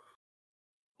true.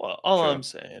 Well, all I'm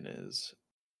saying is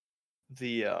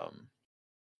the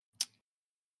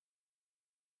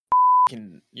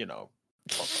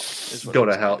go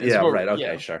to hell. Yeah, right.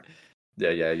 Okay, sure.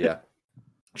 Yeah.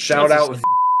 Shout out.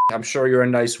 I'm sure you're a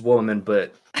nice woman,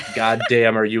 but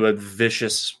goddamn, are you a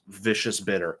vicious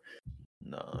bidder?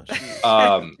 No.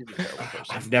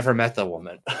 I've never met the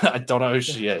woman. I don't know who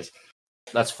she is.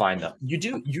 That's fine though. You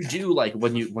do like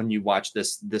when you watch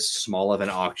this small of an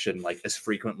auction like as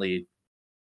frequently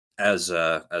as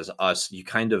us, you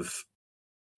kind of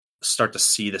start to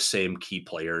see the same key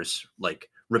players like.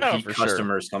 Repeat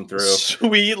customers come through.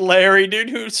 Sweet Larry, dude,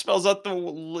 who spells out the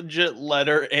legit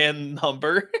letter and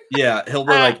number. Yeah, he'll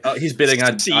be like, he's bidding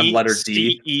on letter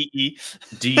D. D-E-E.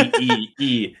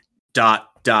 D-E-E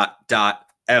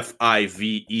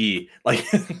 .F-I-V-E.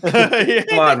 Like,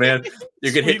 come on, man.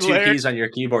 You can hit two keys on your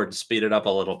keyboard to speed it up a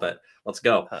little bit. Let's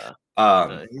go.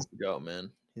 He's the goat, man.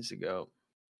 He's the goat.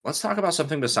 Let's talk about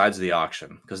something besides the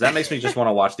auction, because that makes me just want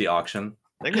to watch the auction.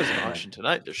 I think there's an auction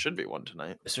tonight. There should be one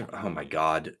tonight. Oh my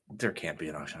god, there can't be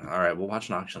an auction. All right, we'll watch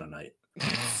an auction tonight.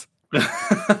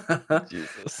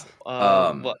 Jesus.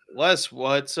 Les,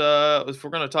 what's if we're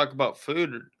gonna talk about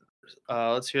food,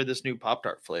 let's hear this new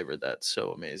Pop-Tart flavor that's so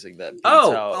amazing that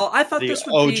I thought this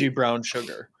would be OG brown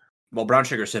sugar. Well, brown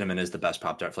sugar cinnamon is the best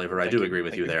Pop-Tart flavor. I do agree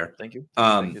with you there. Thank you.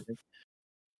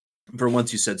 For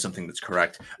once you said something that's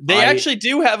correct. They actually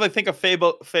do have, I think, a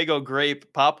Faygo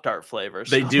grape Pop-Tart flavor.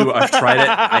 So. They do. I've tried it.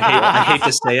 I hate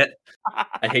to say it.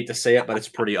 I hate to say it, but it's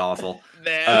pretty awful.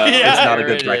 It's not a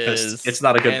good breakfast. It's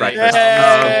not a good breakfast.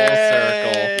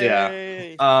 Circle.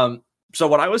 Yeah. So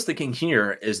what I was thinking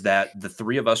here is that the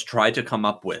three of us tried to come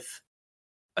up with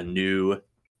a new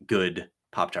good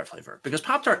Pop-Tart flavor, because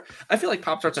I feel like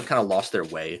Pop-Tarts have kind of lost their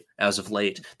way as of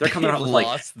late. They're coming out with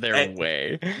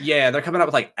way. Yeah, they're coming out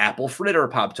with like apple fritter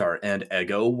Pop-Tart and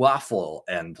Eggo waffle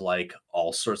and like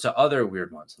all sorts of other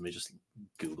weird ones. Let me just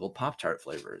Google Pop-Tart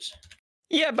flavors.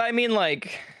 Yeah, but I mean,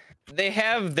 like, they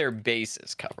have their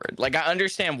bases covered. Like, I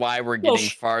understand why we're getting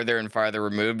farther and farther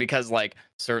removed, because like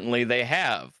certainly they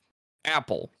have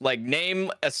apple. Like, name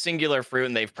a singular fruit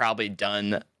and they've probably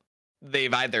done.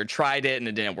 They've either tried it and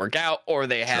it didn't work out, or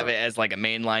they have it as like a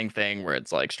mainline thing where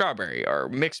it's like strawberry or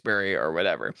mixed berry or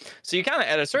whatever. So you kind of,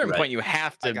 at a certain point, you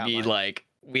have to be like,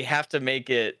 we have to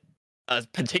make it a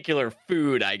particular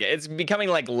food, I guess. It's becoming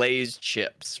like Lay's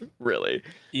chips, really.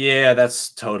 Yeah,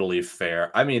 that's totally fair.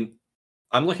 I mean,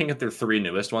 I'm looking at their three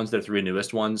newest ones. Their three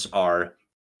newest ones are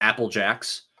Apple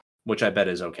Jacks, which I bet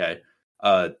is okay.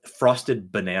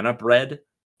 Frosted banana bread,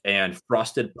 and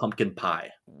frosted pumpkin pie.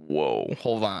 Whoa,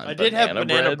 hold on. I did have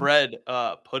banana bread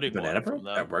pudding. Banana bread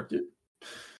that worked, dude.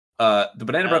 The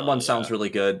banana bread one sounds really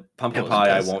good. Pumpkin pie,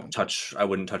 I wouldn't touch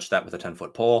that with a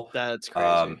 10-foot pole. That's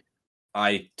crazy.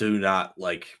 I do not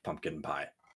like pumpkin pie.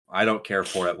 I don't care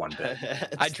for it one bit.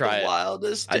 I'd try it.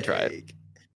 Wildest I'd try it.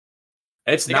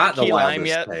 It's not the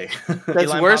wildest take.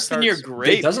 That's worse than your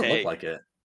grape. It doesn't look like it.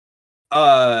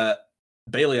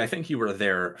 Bailey, I think you were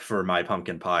there for my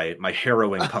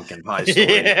harrowing pumpkin pie story.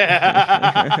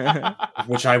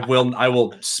 Which I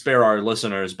will spare our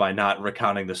listeners by not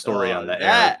recounting the story on the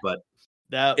air. But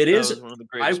it is one of the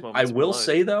greatest moments. I will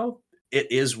say though,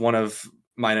 it is one of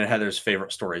mine and Heather's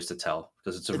favorite stories to tell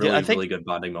because it's a really good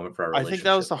bonding moment for our relationship. I think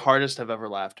that was the hardest I've ever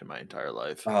laughed in my entire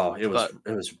life. Oh, it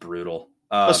was brutal.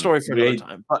 A story for another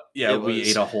time. But we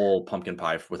ate a whole pumpkin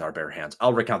pie with our bare hands.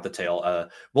 I'll recount the tale.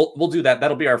 We'll do that.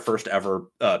 That'll be our first ever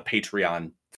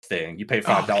Patreon thing. You pay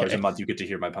 $5 a month, you get to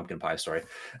hear my pumpkin pie story.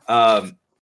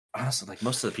 Honestly, like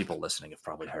most of the people listening have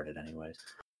probably heard it anyways.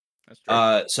 That's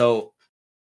true. So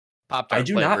Pop-Tart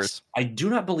flavors. I do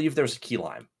not believe there's a key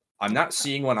lime. I'm not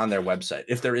seeing one on their website.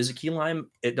 If there is a key lime,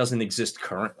 it doesn't exist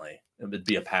currently. It would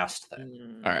be a past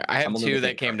thing. All right, I have two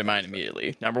that came to mind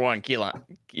immediately. Number one, key lime.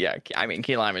 Yeah, I mean,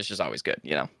 key lime is just always good,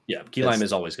 you know. Yeah, key lime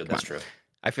is always good. That's true.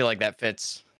 I feel like that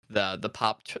fits the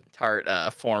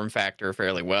Pop-Tart form factor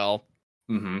fairly well.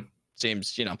 Mm-hmm.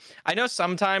 Seems, you know, I know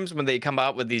sometimes when they come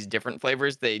out with these different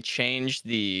flavors, they change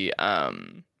the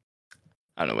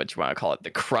I don't know what you want to call it. The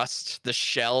crust, the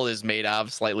shell is made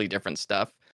of slightly different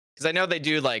stuff. Because I know they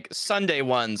do like sundae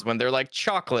ones when they're like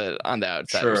chocolate on the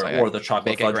outside. Sure, like or the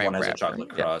chocolate fudge one has a chocolate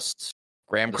yeah. crust.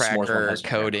 Graham cracker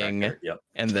coating, Yep.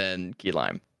 And then key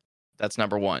lime. That's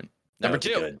number one. Number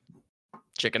two,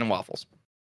 chicken and waffles.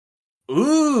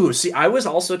 Ooh, see, I was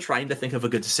also trying to think of a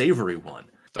good savory one.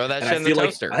 Throw that shit in the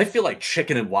toaster. I feel like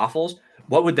chicken and waffles.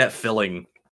 What would that filling?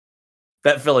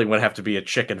 That filling would have to be a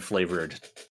chicken flavored.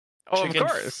 Oh, chicken of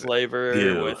course.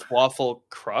 Flavor with waffle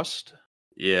crust.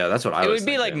 Yeah, that's what I was It would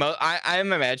be thinking. like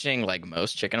I'm imagining like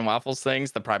most chicken and waffles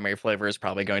things. The primary flavor is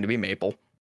probably going to be maple.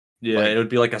 Yeah, it would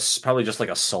be like probably just like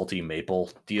a salty maple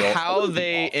deal. How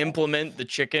they implement the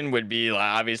chicken would be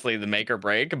obviously the make or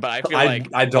break. But I feel like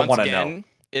I don't want to know.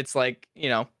 It's like, you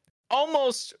know,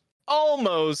 almost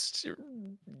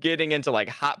getting into like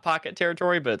hot pocket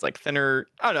territory, but it's like thinner.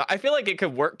 I don't know. I feel like it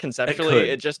could work conceptually.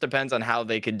 It just depends on how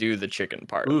they could do the chicken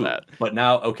part of that. But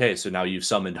now, so now you've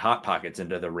summoned Hot Pockets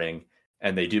into the ring,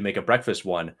 and they do make a breakfast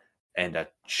one, and a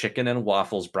chicken and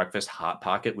waffles breakfast Hot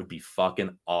Pocket would be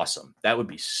fucking awesome. That would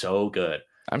be so good.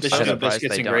 I'm so surprised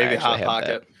biscuits and gravy Hot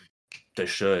Pocket. They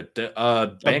should.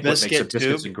 Banquet makes a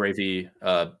biscuits and gravy.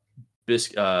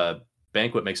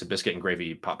 Banquet makes a biscuit and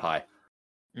gravy pot pie.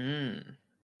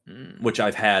 Which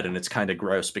I've had, and it's kind of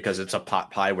gross because it's a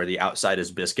pot pie where the outside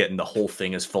is biscuit and the whole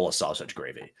thing is full of sausage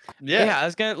gravy. Yeah, I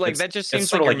was gonna that just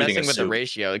seems like you're messing with the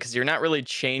ratio because you're not really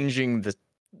changing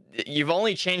you've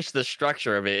only changed the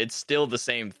structure of it. It's still the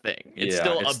same thing. It's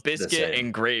still a biscuit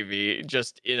and gravy,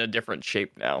 just in a different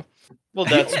shape now. Well,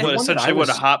 that's essentially what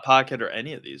a Hot Pocket or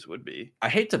any of these would be. I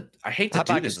hate to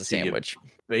do this to sandwich,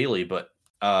 Bailey, but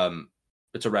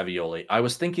it's a ravioli. I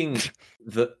was thinking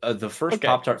the first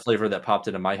Pop-Tart flavor that popped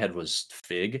into my head was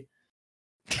fig.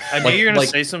 I knew you were going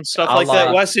to say some stuff like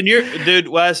that, Wes. And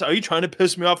Wes, are you trying to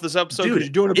piss me off this episode? Because you're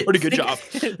doing a pretty good job.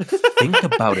 Think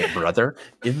about it, brother.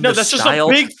 That's just a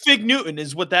big Fig Newton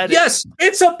is what that is. Yes,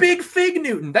 it's a big Fig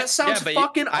Newton. That sounds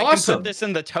fucking awesome. I can put this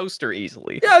in the toaster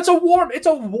easily. Yeah, it's a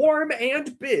warm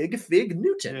and big Fig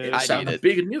Newton. It sounds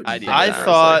big Newton. I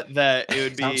thought that it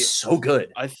would be so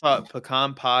good. I thought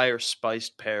pecan pie or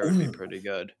spiced pear would be pretty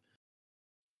good.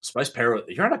 Spiced pear,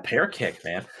 you're on a pear kick,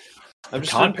 man. I'm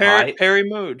just in Perry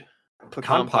mood.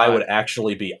 Pecan pie would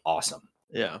actually be awesome.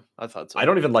 Yeah, I thought so. I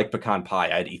don't even like pecan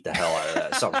pie. I'd eat the hell out of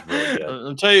that. It sounds really good.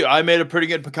 I'll tell you, I made a pretty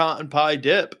good pecan pie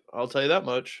dip. I'll tell you that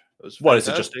much. It was what is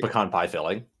it? Just pecan pie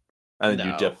filling, and then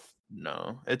you dip.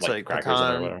 No, it's like crackers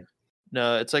pecan. Or whatever.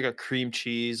 No, it's like a cream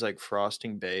cheese, like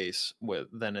frosting base with.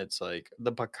 Then it's like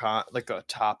the pecan, like a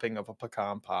topping of a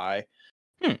pecan pie,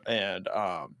 and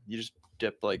you just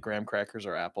dip like graham crackers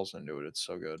or apples into it. It's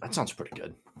so good. That sounds pretty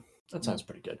good.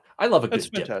 I love a good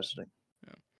dip. Fantastic.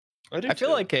 Yeah. I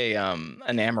feel like an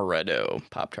amaretto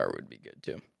Pop-Tart would be good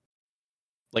too.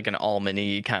 Like an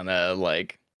almondy kind of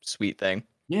like sweet thing.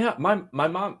 Yeah, my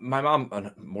mom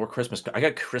more Christmas. I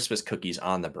got Christmas cookies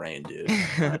on the brain, dude.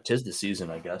 'Tis the season,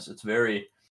 I guess. It's very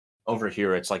over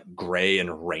here. It's like gray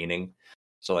and raining,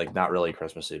 so like not really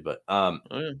Christmassy. But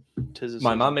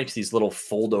my mom makes these little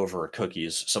fold over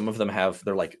cookies. Some of them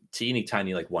they're like teeny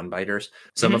tiny like one biters.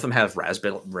 Some of them have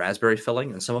raspberry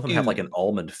filling, and some of them have like an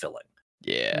almond filling.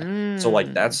 Yeah. So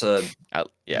like that's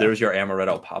there's your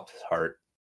amaretto Pop-Tart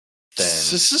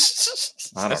thing.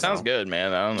 That sounds good,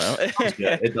 man. I don't know.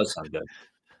 It does sound good.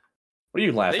 What are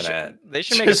you laughing at? They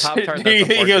should make a Pop-Tart.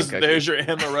 He goes, "There's your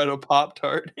amaretto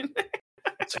Pop-Tart."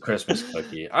 It's a Christmas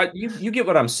cookie. You get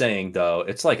what I'm saying, though.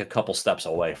 It's like a couple steps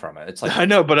away from it. It's like I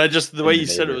know, but the way you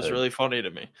said it was really funny to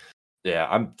me. Yeah,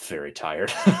 I'm very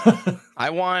tired. I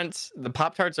want the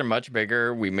Pop-Tarts are much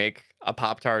bigger. We make a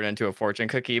Pop-Tart into a fortune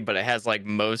cookie, but it has like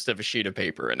most of a sheet of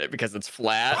paper in it because it's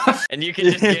flat. And you can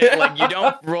just get like you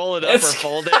don't roll it up or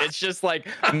fold it. It's just like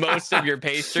most of your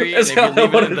pastry. And if you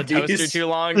leave it in the toaster too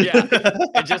long,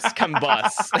 it just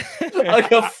combusts.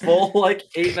 Like a full like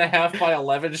 8.5 by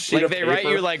 11 sheet like of they paper. write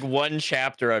you like one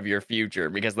chapter of your future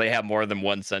because they have more than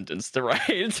one sentence to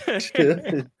write.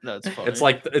 That's funny. It's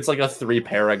like a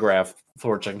 3-paragraph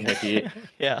fortune cookie.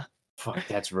 Yeah. Fuck,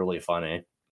 that's really funny.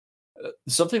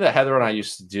 Something that Heather and I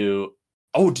used to do.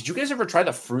 Oh, did you guys ever try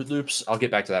the Fruit Loops? I'll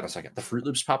get back to that in a second. The Fruit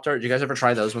Loops Pop-Tart. Did you guys ever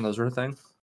try those when those were a thing?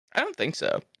 I don't think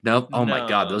so. Nope. Oh my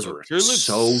god, those were Fruit Loops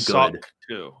so good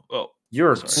too. Oh,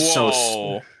 you're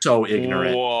sorry. so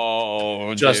ignorant.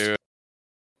 Whoa, just dude.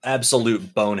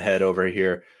 Absolute bonehead over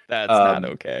here. That's not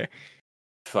okay.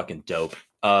 Fucking dope.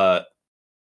 No,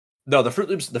 the Fruit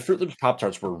Loops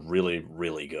Pop-Tarts were really,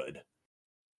 really good.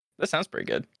 That sounds pretty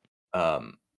good.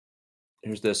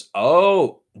 Here's this.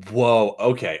 Oh, whoa.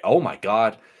 Okay. Oh my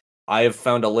god. I have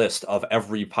found a list of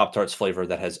every Pop-Tarts flavor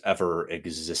that has ever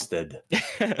existed.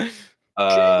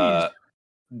 How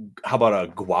about a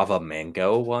guava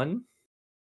mango one?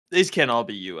 These can all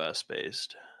be US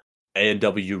based.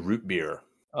 A&W root beer.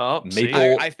 Oh,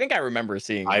 maple. I think I remember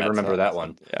seeing I remember that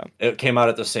one. Yeah. It came out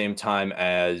at the same time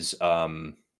as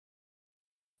Orange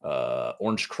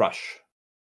Crush.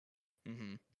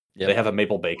 Mm-hmm. Yep. They have a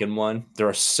maple bacon one. There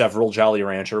are several Jolly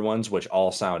Rancher ones, which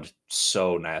all sound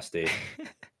so nasty.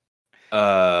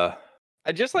 I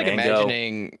just like mango.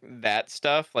 imagining that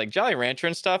stuff, like Jolly Rancher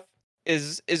and stuff,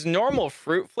 is normal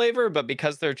fruit flavor, but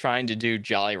because they're trying to do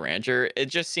Jolly Rancher, it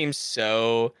just seems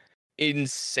so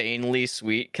insanely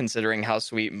sweet, considering how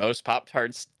sweet most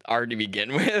Pop-Tarts are to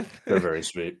begin with. They're very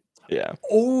sweet. Yeah.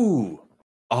 Oh,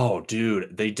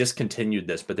 dude, they discontinued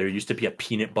this, but there used to be a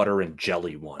peanut butter and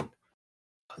jelly one.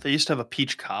 They used to have a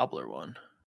peach cobbler one.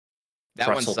 That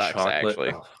Pretzel one sucks, chocolate.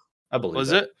 Actually. Oh, I believe Was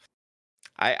that. it?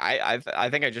 I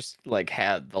think I just like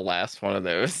had the last one of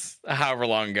those however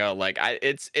long ago. Like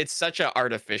it's such an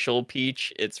artificial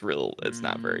peach. It's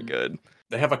not very good.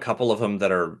 They have a couple of them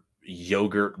that are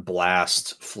yogurt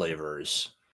blast flavors.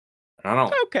 I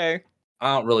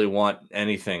don't really want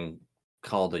anything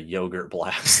called a yogurt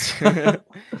blast.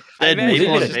 I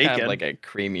maple and bacon, kind of like a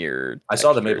creamier. I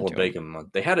saw the maple and bacon one.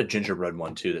 They had a gingerbread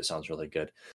one too that sounds really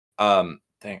good. Dang,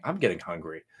 I'm getting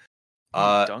hungry.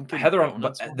 Heather,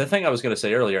 the thing I was going to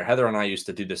say earlier, Heather and I used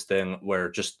to do this thing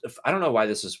where I don't know why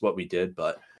this is what we did,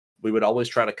 but we would always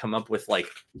try to come up with like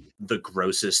the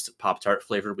grossest Pop-Tart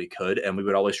flavor we could, and we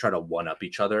would always try to one up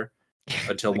each other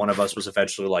until one of us was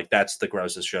eventually like, "That's the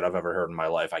grossest shit I've ever heard in my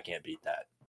life. I can't beat that."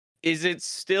 Is it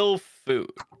still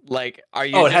food? Like, are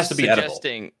you? It has to be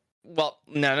suggesting? Edible. Well,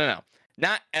 no,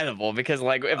 not edible, because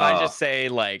like if I just say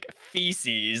like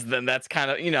feces, then that's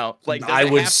kind of like I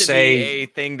would have to say be a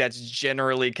thing that's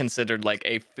generally considered like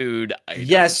a food item.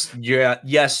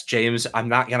 Yes, James. I'm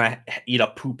not gonna eat a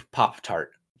poop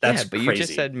Pop-Tart. That's but crazy. You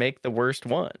just said make the worst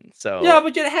one. So yeah,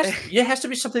 but it has to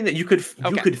be something that you could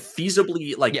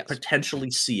feasibly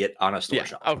potentially see it on a store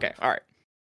shelf. Okay, all right.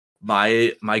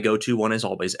 My go-to one is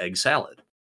always egg salad,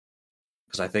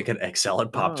 because I think an egg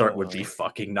salad Pop-Tart would be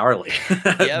fucking gnarly.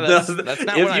 Yeah, that's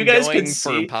not what I'm going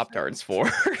for Pop-Tarts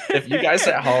for. If you guys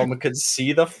at home could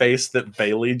see the face that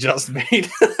Bailey just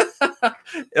made,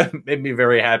 it made me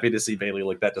very happy to see Bailey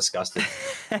look that disgusted.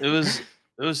 It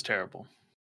was terrible.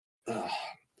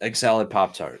 Egg salad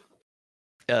Pop-Tart.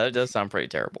 Yeah, that does sound pretty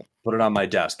terrible. Put it on my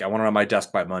desk. I want it on my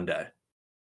desk by Monday.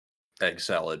 Egg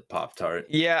salad Pop-Tart.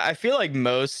 Yeah, I feel like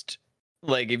most,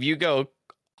 like if you go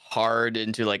hard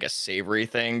into like a savory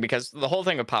thing, because the whole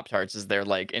thing with Pop-Tarts is they're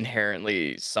like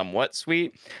inherently somewhat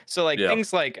sweet. So like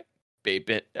things like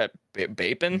bacon,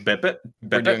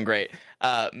 we're doing great.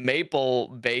 Maple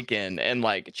bacon and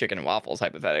like chicken and waffles,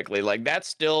 hypothetically, like that's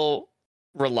still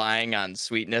relying on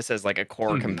sweetness as like a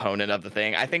core component of the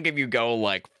thing. I think if you go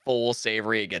like full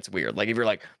savory, it gets weird. Like if you're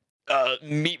like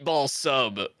meatball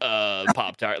sub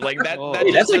Pop-Tart, like that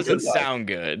just doesn't sound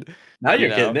good. Now you're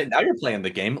getting it. Now you're playing the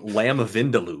game. Lamb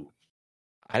vindaloo.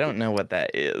 I don't know what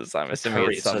that is. I'm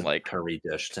assuming it's some like curry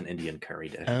dish. It's an Indian curry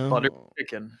dish. Butter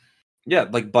chicken. Yeah,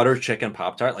 like butter chicken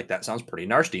Pop-Tart. Like that sounds pretty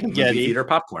nasty. Movie theater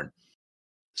popcorn.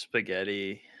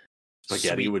 Spaghetti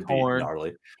would be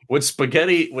gnarly. Would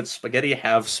spaghetti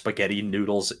have spaghetti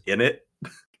noodles in it?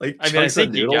 Like I mean, I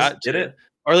think you got in it,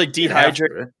 or like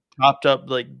dehydrated, chopped up,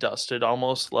 like dusted,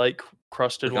 almost like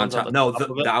crusted ones on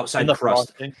the outside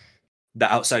crust. The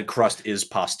outside crust is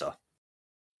pasta,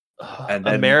 and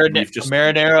then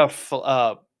marinara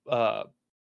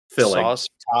filling sauce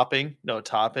topping,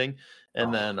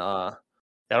 and then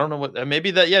I don't know what.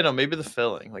 Maybe that. Yeah, no. Maybe the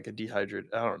filling, like a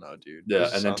dehydrated. I don't know, dude. Yeah,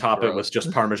 This and then sounds top it gross. with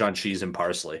just Parmesan cheese and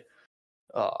parsley.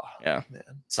 Oh Yeah, man.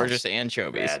 or just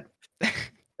anchovies.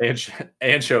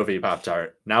 Anchovy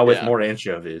Pop-Tart. Now with more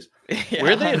anchovies. Yeah.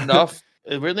 Weirdly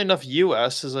enough,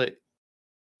 US is like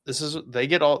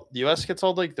US gets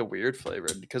all like the weird flavor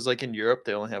because like in Europe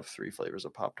they only have 3 flavors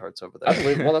of Pop-Tarts over there.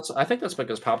 I think that's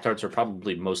because Pop-Tarts are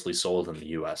probably mostly sold in the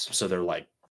US, so they're like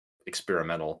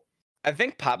experimental. I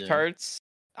think Pop-Tarts.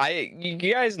 You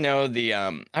guys know the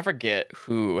I forget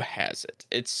who has it.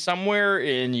 It's somewhere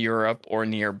in Europe or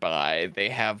nearby. They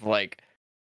have like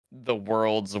the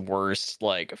world's worst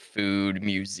like food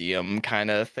museum kind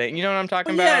of thing. You know what I'm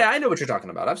talking about? Yeah, I know what you're talking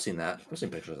about. I've seen that. I've seen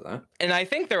pictures of that. And I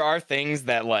think there are things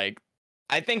that like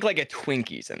I think like a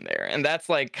Twinkie's in there. And that's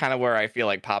like kind of where I feel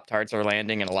like Pop-Tarts are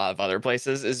landing in a lot of other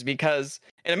places is because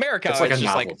in America it's like a just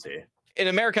novelty. like in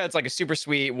America, it's like a super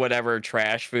sweet, whatever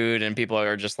trash food, and people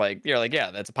are just like, you're like,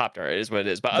 yeah, that's a Pop-Tart. It is what it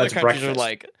is. But other countries are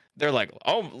like, they're like,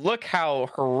 oh, look how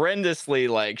horrendously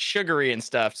like sugary and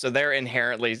stuff. So they're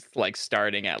inherently like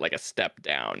starting at like a step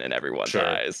down in everyone's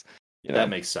eyes. You know? That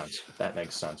makes sense.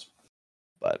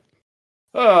 But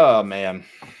oh man,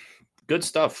 good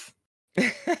stuff.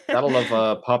 Gotta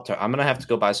love Pop-Tart. I'm gonna have to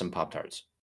go buy some Pop-Tarts.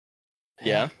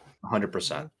 Yeah,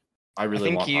 100%. I really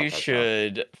think you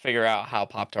should figure out how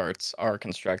Pop-Tarts are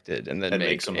constructed and then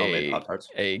make some homemade Pop-Tarts.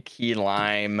 A key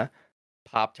lime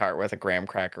Pop-Tart with a graham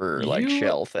cracker like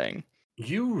shell thing.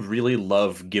 You really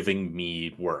love giving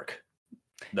me work,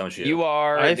 don't you? You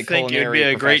are. I think it'd be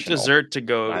a great dessert to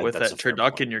go with that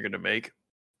turducken you're gonna make.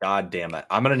 God damn it!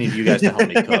 I'm gonna need you guys to help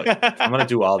me cook. I'm gonna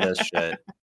do all this shit.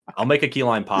 I'll make a key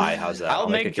lime pie. How's that? I'll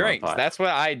make drinks. That's what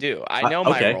I do. I know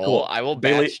my role. Cool. I will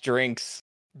batch drinks.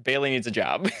 Bailey needs a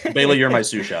job. Bailey, you're my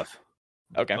sous chef.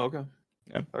 Okay.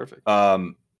 Yeah, perfect.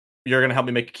 You're gonna help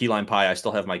me make a key lime pie. I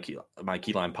still have my key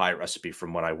lime pie recipe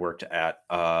from when I worked at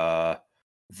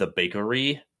the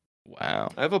bakery.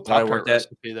 Wow. I have a Pop-Tart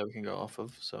recipe that we can go off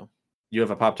of. So you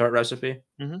have a Pop-Tart recipe?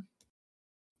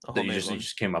 Mm-hmm. That you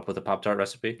just came up with a Pop-Tart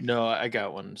recipe? No, I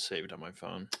got one saved on my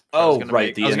phone. Oh,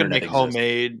 right. I was gonna make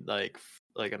homemade like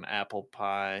an apple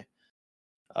pie.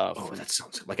 That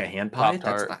sounds like a hand pie.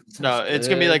 No, it's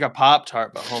gonna be like a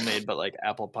Pop-Tart, but homemade, but like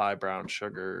apple pie, brown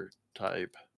sugar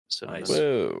type. Nice.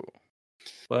 Whoa.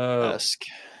 Yeah.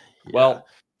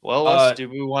 Well, do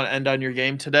we want to end on your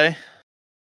game today?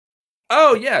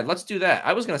 Oh yeah, let's do that.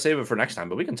 I was gonna save it for next time,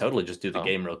 but we can totally just do the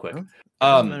game real quick.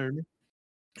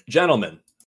 Gentlemen,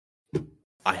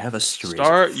 I have a series.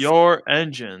 Start your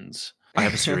engines. I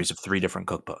have a series of 3 different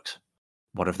cookbooks.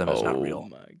 One of them is not real. Oh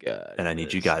my god! And I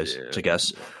need you guys to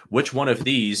guess which one of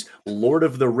these Lord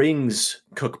of the Rings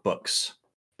cookbooks.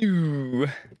 Ooh.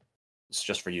 It's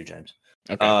just for you, James.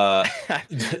 Okay.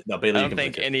 No, Bailey, I don't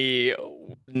think any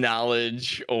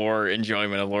knowledge or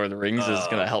enjoyment of Lord of the Rings is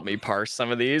going to help me parse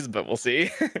some of these, but we'll see.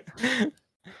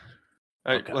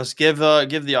 All right, let's give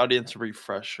the audience a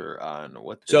refresher on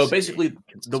what. So basically,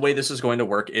 the way this is going to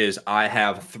work is I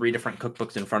have 3 different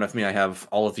cookbooks in front of me. I have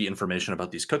all of the information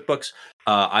about these cookbooks.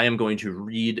 I am going to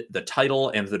read the title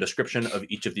and the description of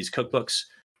each of these cookbooks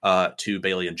to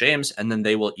Bailey and James, and then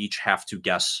they will each have to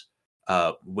guess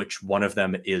which one of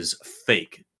them is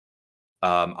fake.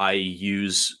 I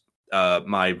use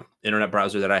my internet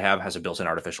browser that I have has a built-in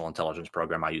artificial intelligence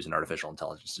program. I use an artificial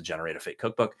intelligence to generate a fake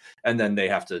cookbook, and then they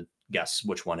have to guess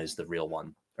which one is the real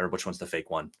one, or which one's the fake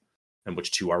one, and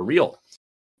which 2 are real.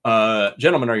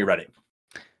 Gentlemen, are you ready?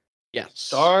 Yes.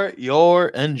 Start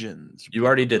your engines. You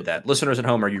already did that. Listeners at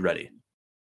home, are you ready?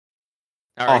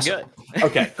 All right, awesome. Good.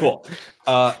 Okay, cool.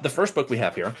 The first book we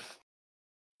have here,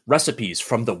 Recipes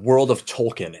from the World of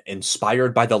Tolkien,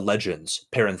 Inspired by the Legends,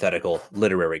 parenthetical,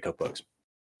 literary cookbooks.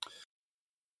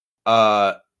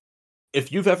 If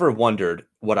you've ever wondered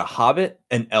what a hobbit,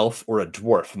 an elf, or a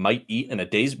dwarf might eat in a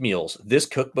day's meals, this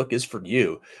cookbook is for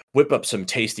you. Whip up some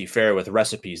tasty fare with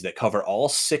recipes that cover all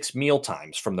 6 meal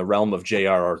times from the realm of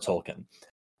J.R.R. Tolkien.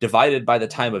 Divided by the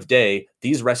time of day,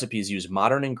 these recipes use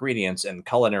modern ingredients and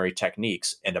culinary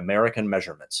techniques and American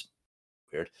measurements.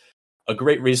 Weird. A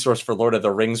great resource for Lord of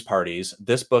the Rings parties.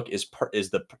 This book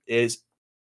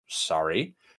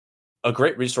a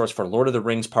great resource for Lord of the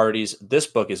Rings parties. This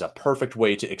book is a perfect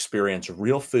way to experience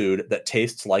real food that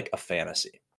tastes like a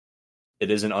fantasy. It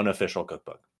is an unofficial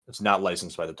cookbook. It's not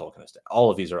licensed by the Tolkien estate.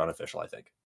 All of these are unofficial, I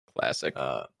think. Classic.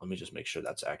 Let me just make sure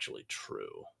that's actually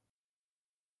true.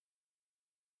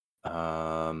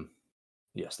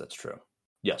 Yes, that's true.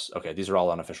 Yes, okay, these are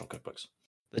all unofficial cookbooks.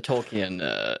 The Tolkien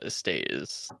estate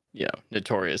is,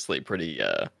 notoriously pretty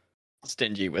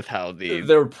stingy with how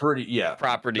they're pretty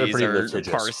properties are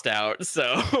parsed out.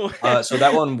 So so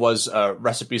that one was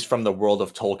recipes from the world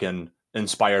of Tolkien,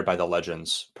 inspired by the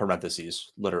legends,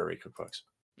 parentheses, literary cookbooks.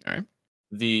 All right.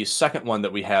 The second one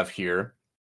that we have here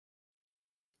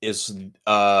is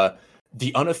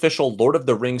the unofficial Lord of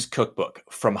the Rings cookbook,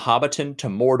 From Hobbiton to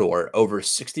Mordor, over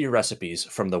 60 recipes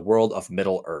from the world of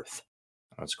Middle-earth.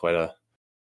 That's quite a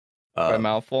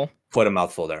mouthful. Quite a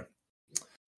mouthful there.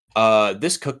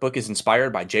 This cookbook is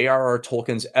inspired by J.R.R.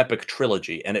 Tolkien's epic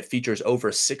trilogy, and it features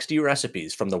over 60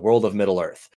 recipes from the world of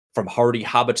Middle-earth. From hearty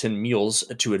Hobbiton meals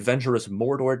to adventurous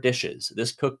Mordor dishes,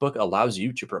 this cookbook allows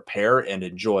you to prepare and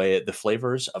enjoy the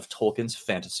flavors of Tolkien's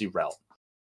fantasy realm.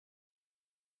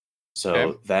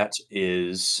 So that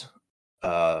is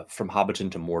From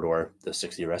Hobbiton to Mordor, the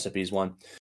 60 recipes one.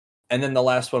 And then the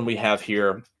last one we have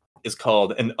here is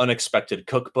called An Unexpected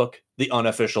Cookbook, the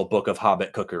unofficial book of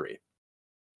Hobbit cookery.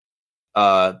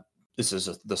 This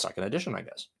is the second edition, I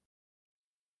guess.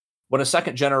 When a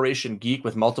second generation geek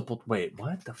with multiple... Wait,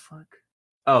 what the fuck?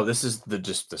 Oh, this is the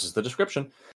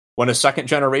description. When a second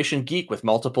generation geek with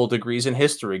multiple degrees in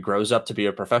history grows up to be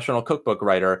a professional cookbook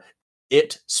writer,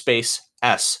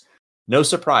 no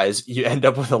surprise, you end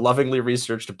up with a lovingly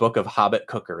researched book of Hobbit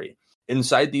cookery.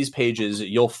 Inside these pages,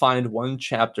 you'll find one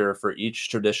chapter for each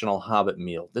traditional Hobbit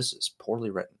meal. This is poorly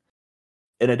written.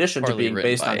 In addition to being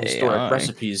based on historic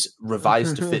recipes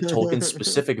revised to fit Tolkien's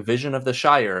specific vision of the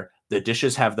Shire, the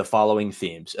dishes have the following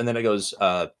themes. And then it goes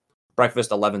breakfast,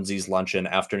 11sies, luncheon,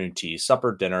 afternoon tea,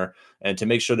 supper, dinner. And to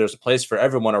make sure there's a place for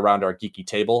everyone around our geeky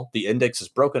table, the index is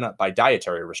broken up by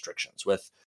dietary restrictions with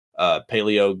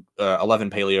 11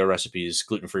 paleo recipes,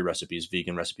 gluten-free recipes,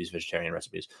 vegan recipes, vegetarian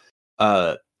recipes.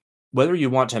 Whether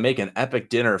you want to make an epic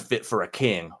dinner fit for a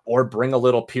king or bring a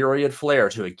little period flair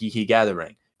to a geeky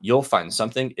gathering, you'll find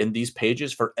something in these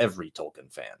pages for every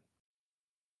Tolkien fan.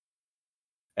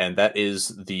 And that is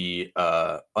the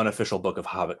unofficial book of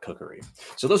Hobbit cookery.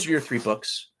 So those are your 3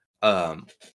 books.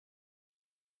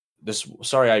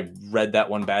 Sorry, I read that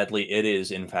one badly. It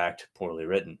is, in fact, poorly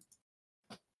written.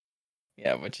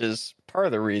 Yeah, which is part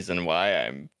of the reason why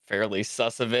I'm fairly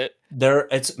sus of it.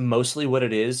 It's mostly what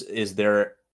it is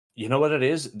there. You know what it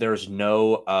is? There's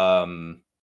no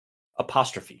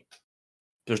apostrophe.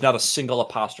 There's not a single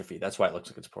apostrophe. That's why it looks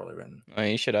like it's poorly written. Well,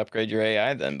 you should upgrade your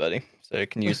AI then, buddy, so it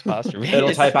can use apostrophe.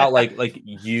 It'll type out like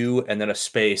U and then a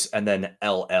space and then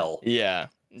LL. Yeah.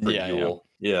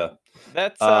 Yeah.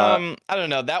 That's I don't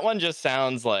know. That one just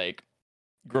sounds like,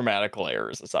 grammatical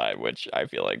errors aside, which I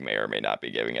feel like may or may not be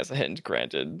giving us a hint.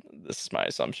 Granted, this is my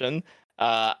assumption.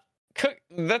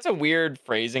 That's a weird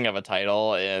phrasing of a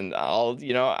title, and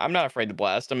I'm not afraid to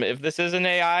blast them. If this is an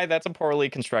AI, that's a poorly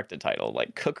constructed title.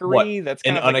 Like cookery, that's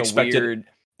kind of like a weird...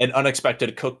 An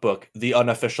unexpected cookbook, the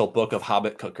unofficial book of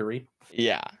Hobbit cookery.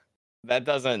 Yeah, that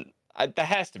doesn't... that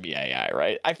has to be AI,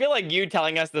 right? I feel like you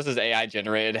telling us this is AI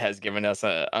generated has given us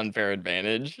an unfair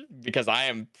advantage, because I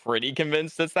am pretty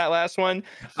convinced it's that last one.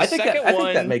 I think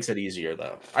that makes it easier,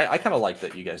 though. I kind of like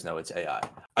that you guys know it's AI.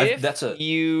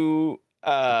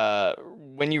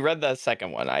 When you read the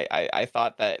second one, I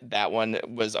thought that one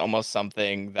was almost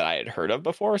something that I had heard of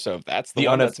before. So if that's the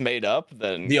one that's made up,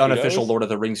 then the unofficial Lord of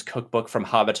the Rings cookbook, From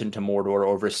Hobbiton to Mordor,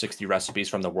 over 60 recipes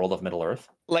from the world of Middle-earth.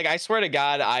 Like, I swear to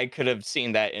God, I could have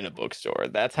seen that in a bookstore.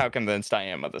 That's how convinced I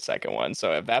am of the second one.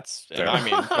 So if that's,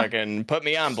 fucking put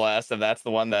me on blast if that's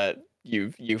the one that you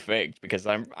faked, because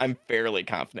I'm fairly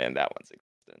confident in that one's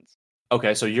existence.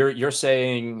 Okay, so you're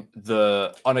saying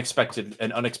an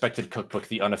unexpected cookbook,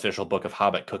 the unofficial book of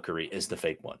Hobbit cookery, is the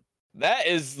fake one. That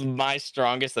is my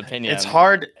strongest opinion. It's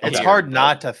hard. It's hard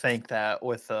not to think that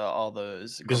with all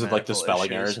those because of like the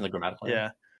spelling errors and the grammatical.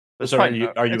 Yeah. So are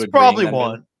you? It's probably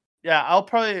one. Yeah,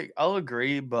 I'll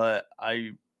agree, but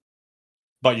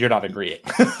But you're not agreeing.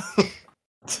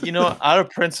 Out of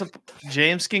principle,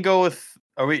 James can go with.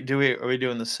 Are we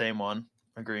doing the same one?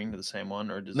 Agreeing to the same one,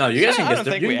 or no? You guys can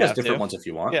get different ones if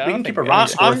you want. Yeah, we can keep a running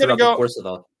score throughout the course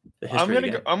of the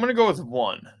history. I'm gonna go with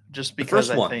one, just because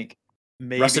I think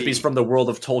maybe recipes from the world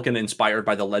of Tolkien inspired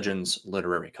by the legends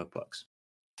literary cookbooks.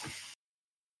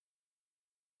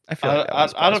 I feel like that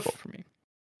was plausible for me.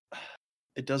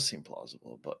 It does seem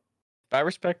plausible, but I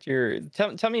respect your.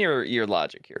 Tell me your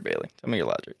logic here, Bailey. Tell me your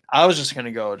logic. I was just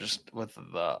gonna go with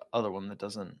the other one that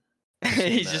doesn't.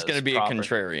 He's just gonna be proper. A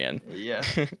contrarian. Yeah.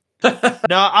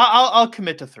 No, I'll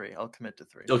commit to 3. You'll commit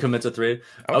to 3?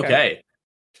 Okay.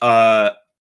 That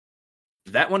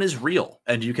one is real,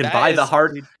 and you can buy the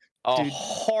hard.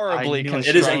 Horribly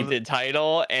constructed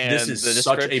title, and the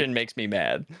description makes me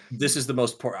mad. This is the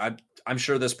most poor. I'm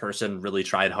sure this person really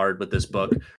tried hard with this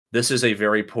book. This is a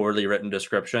very poorly written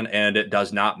description, and it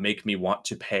does not make me want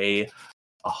to pay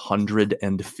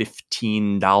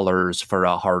 $115 for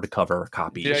a hardcover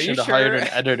copy. You should have hired an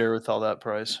editor with all that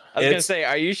price. I was gonna say,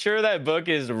 are you sure that book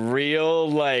is real?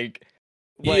 Like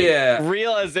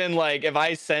real as in like if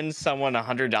I send someone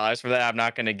 $100 for that, I'm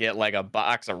not gonna get like a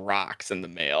box of rocks in the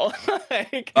mail.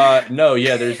 No,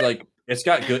 yeah, there's like it's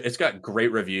got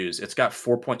great reviews. It's got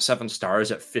 4.7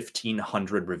 stars at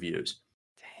 1,500 reviews.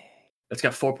 Dang. It's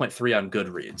got 4.3 on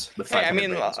Goodreads with 500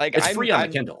 ratings. Like it's free on the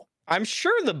Kindle. I'm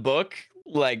sure the book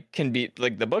can be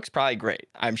like the book's probably great.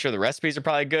 I'm sure the recipes are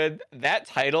probably good. That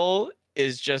title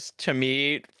is just to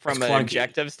me from an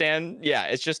objective stand,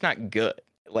 it's just not good.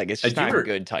 Like it's just not a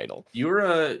good title. You were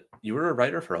a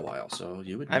writer for a while, so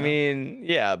you would know. I mean,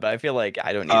 yeah, but I feel like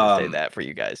I don't need to say that for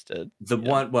you guys to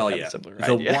one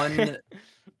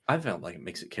I felt like it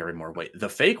makes it carry more weight. The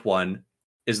fake one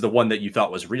is the one that you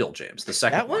thought was real, James. The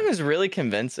second one was really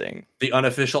convincing. The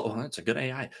unofficial that's a good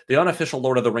AI. The unofficial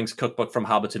Lord of the Rings cookbook from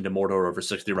Hobbiton to Mordor, over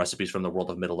 60 recipes from the world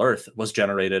of Middle Earth, was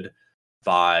generated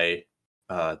by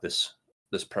this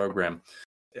program.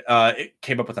 It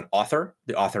came up with an author.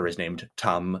 The author is named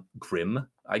Tom Grimm,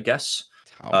 I guess.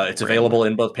 It's available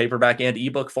in both paperback and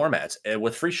ebook formats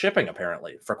with free shipping,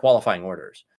 apparently, for qualifying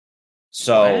orders.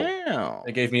 So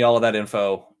It gave me all of that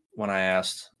info when I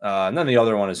asked. And then the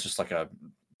other one is just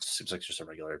seems like just a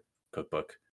regular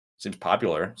cookbook. Seems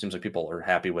popular. Seems like people are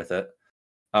happy with it.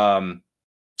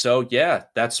 So yeah,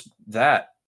 that's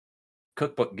that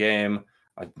cookbook game.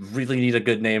 I really need a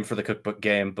good name for the cookbook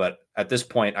game, but at this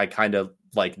point, I kind of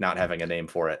like not having a name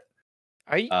for it.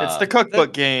 It's the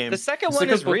cookbook game. The second one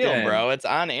is real, bro. It's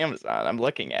on Amazon. I'm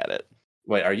looking at it.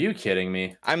 Wait, are you kidding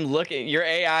me? I'm looking. Your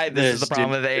AI. This is the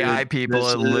problem with AI people.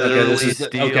 It literally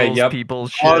steals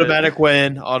people's shit. Automatic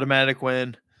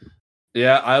win.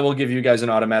 Yeah, I will give you guys an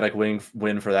automatic win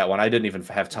for that one. I didn't even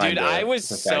have time. Dude, I was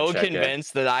so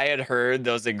convinced that I had heard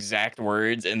those exact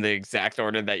words in the exact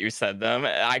order that you said them.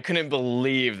 I couldn't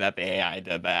believe that the AI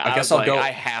did that. I guess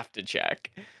I have to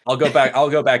check. I'll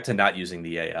go back to not using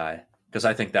the AI because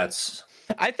I think that's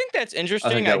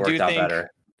interesting. I do think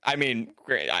better. I mean,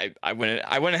 great. I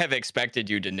wouldn't have expected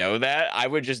you to know that. I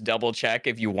would just double check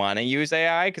if you want to use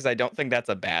AI because I don't think that's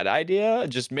a bad idea.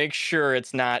 Just make sure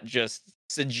it's not just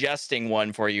suggesting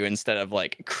one for you instead of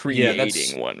like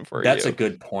creating one for you. That's a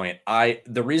good point.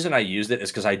 The reason I used it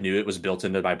is because I knew it was built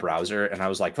into my browser and I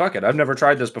was like, fuck it, I've never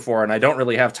tried this before and I don't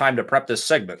really have time to prep this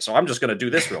segment, so I'm just going to do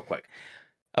this real quick.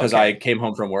 Because I came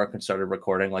home from work and started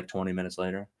recording like 20 minutes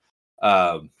later.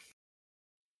 So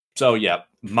yeah,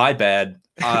 my bad.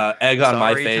 Egg on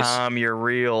my face. Tom, you're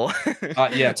real.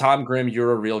 Yeah, Tom Grimm,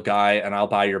 you're a real guy, and I'll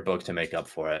buy your book to make up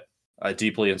for it. I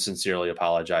deeply and sincerely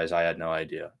apologize. I had no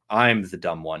idea. I'm the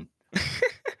dumb one.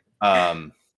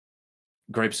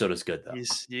 Grape soda's good though.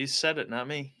 You said it, not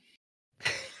me.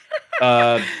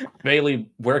 Bailey,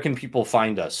 where can people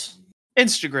find us?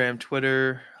 Instagram,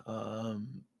 Twitter, the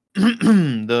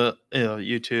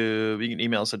YouTube. You can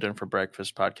email us at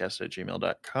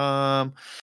dinnerbreakfastpodcast@gmail.com.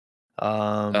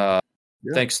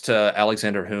 Thanks to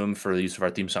Alexander Hume for the use of our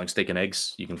theme song "Steak and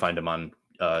Eggs." You can find him on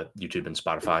YouTube and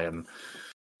Spotify and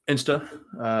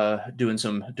Insta, doing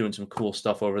some cool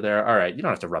stuff over there. All right, you don't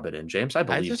have to rub it in, James. I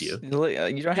believed you.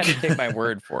 You don't have to take my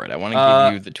word for it. I want to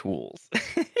give you the tools.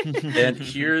 And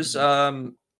here's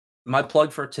my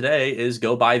plug for today is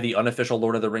go buy the unofficial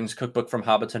Lord of the Rings cookbook from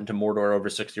Hobbiton to Mordor, over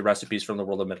 60 recipes from the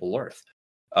world of Middle Earth.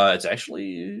 It's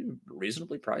actually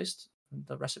reasonably priced.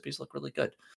 The recipes look really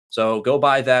good. So go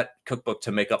buy that cookbook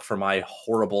to make up for my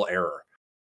horrible error.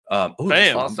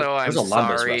 Also, I'm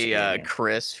sorry,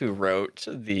 Chris, who wrote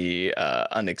the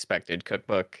unexpected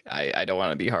cookbook. I don't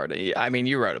want to be hard. I mean,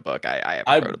 you wrote a book. I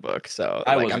wrote a book, so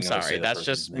I'm sorry. That's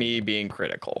just me being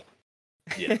critical.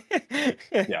 Yeah,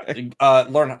 yeah.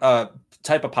 Learn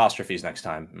type apostrophes next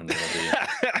time, and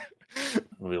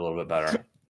it'll be a little bit better.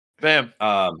 Bam.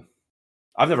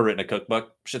 I've never written a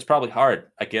cookbook. Shit's probably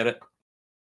hard. I get it.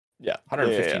 Yeah,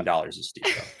 $115 is steep.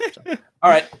 So. All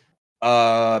right.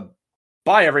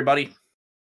 Bye, everybody.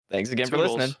 Thanks again for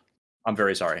listening. I'm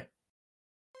very sorry.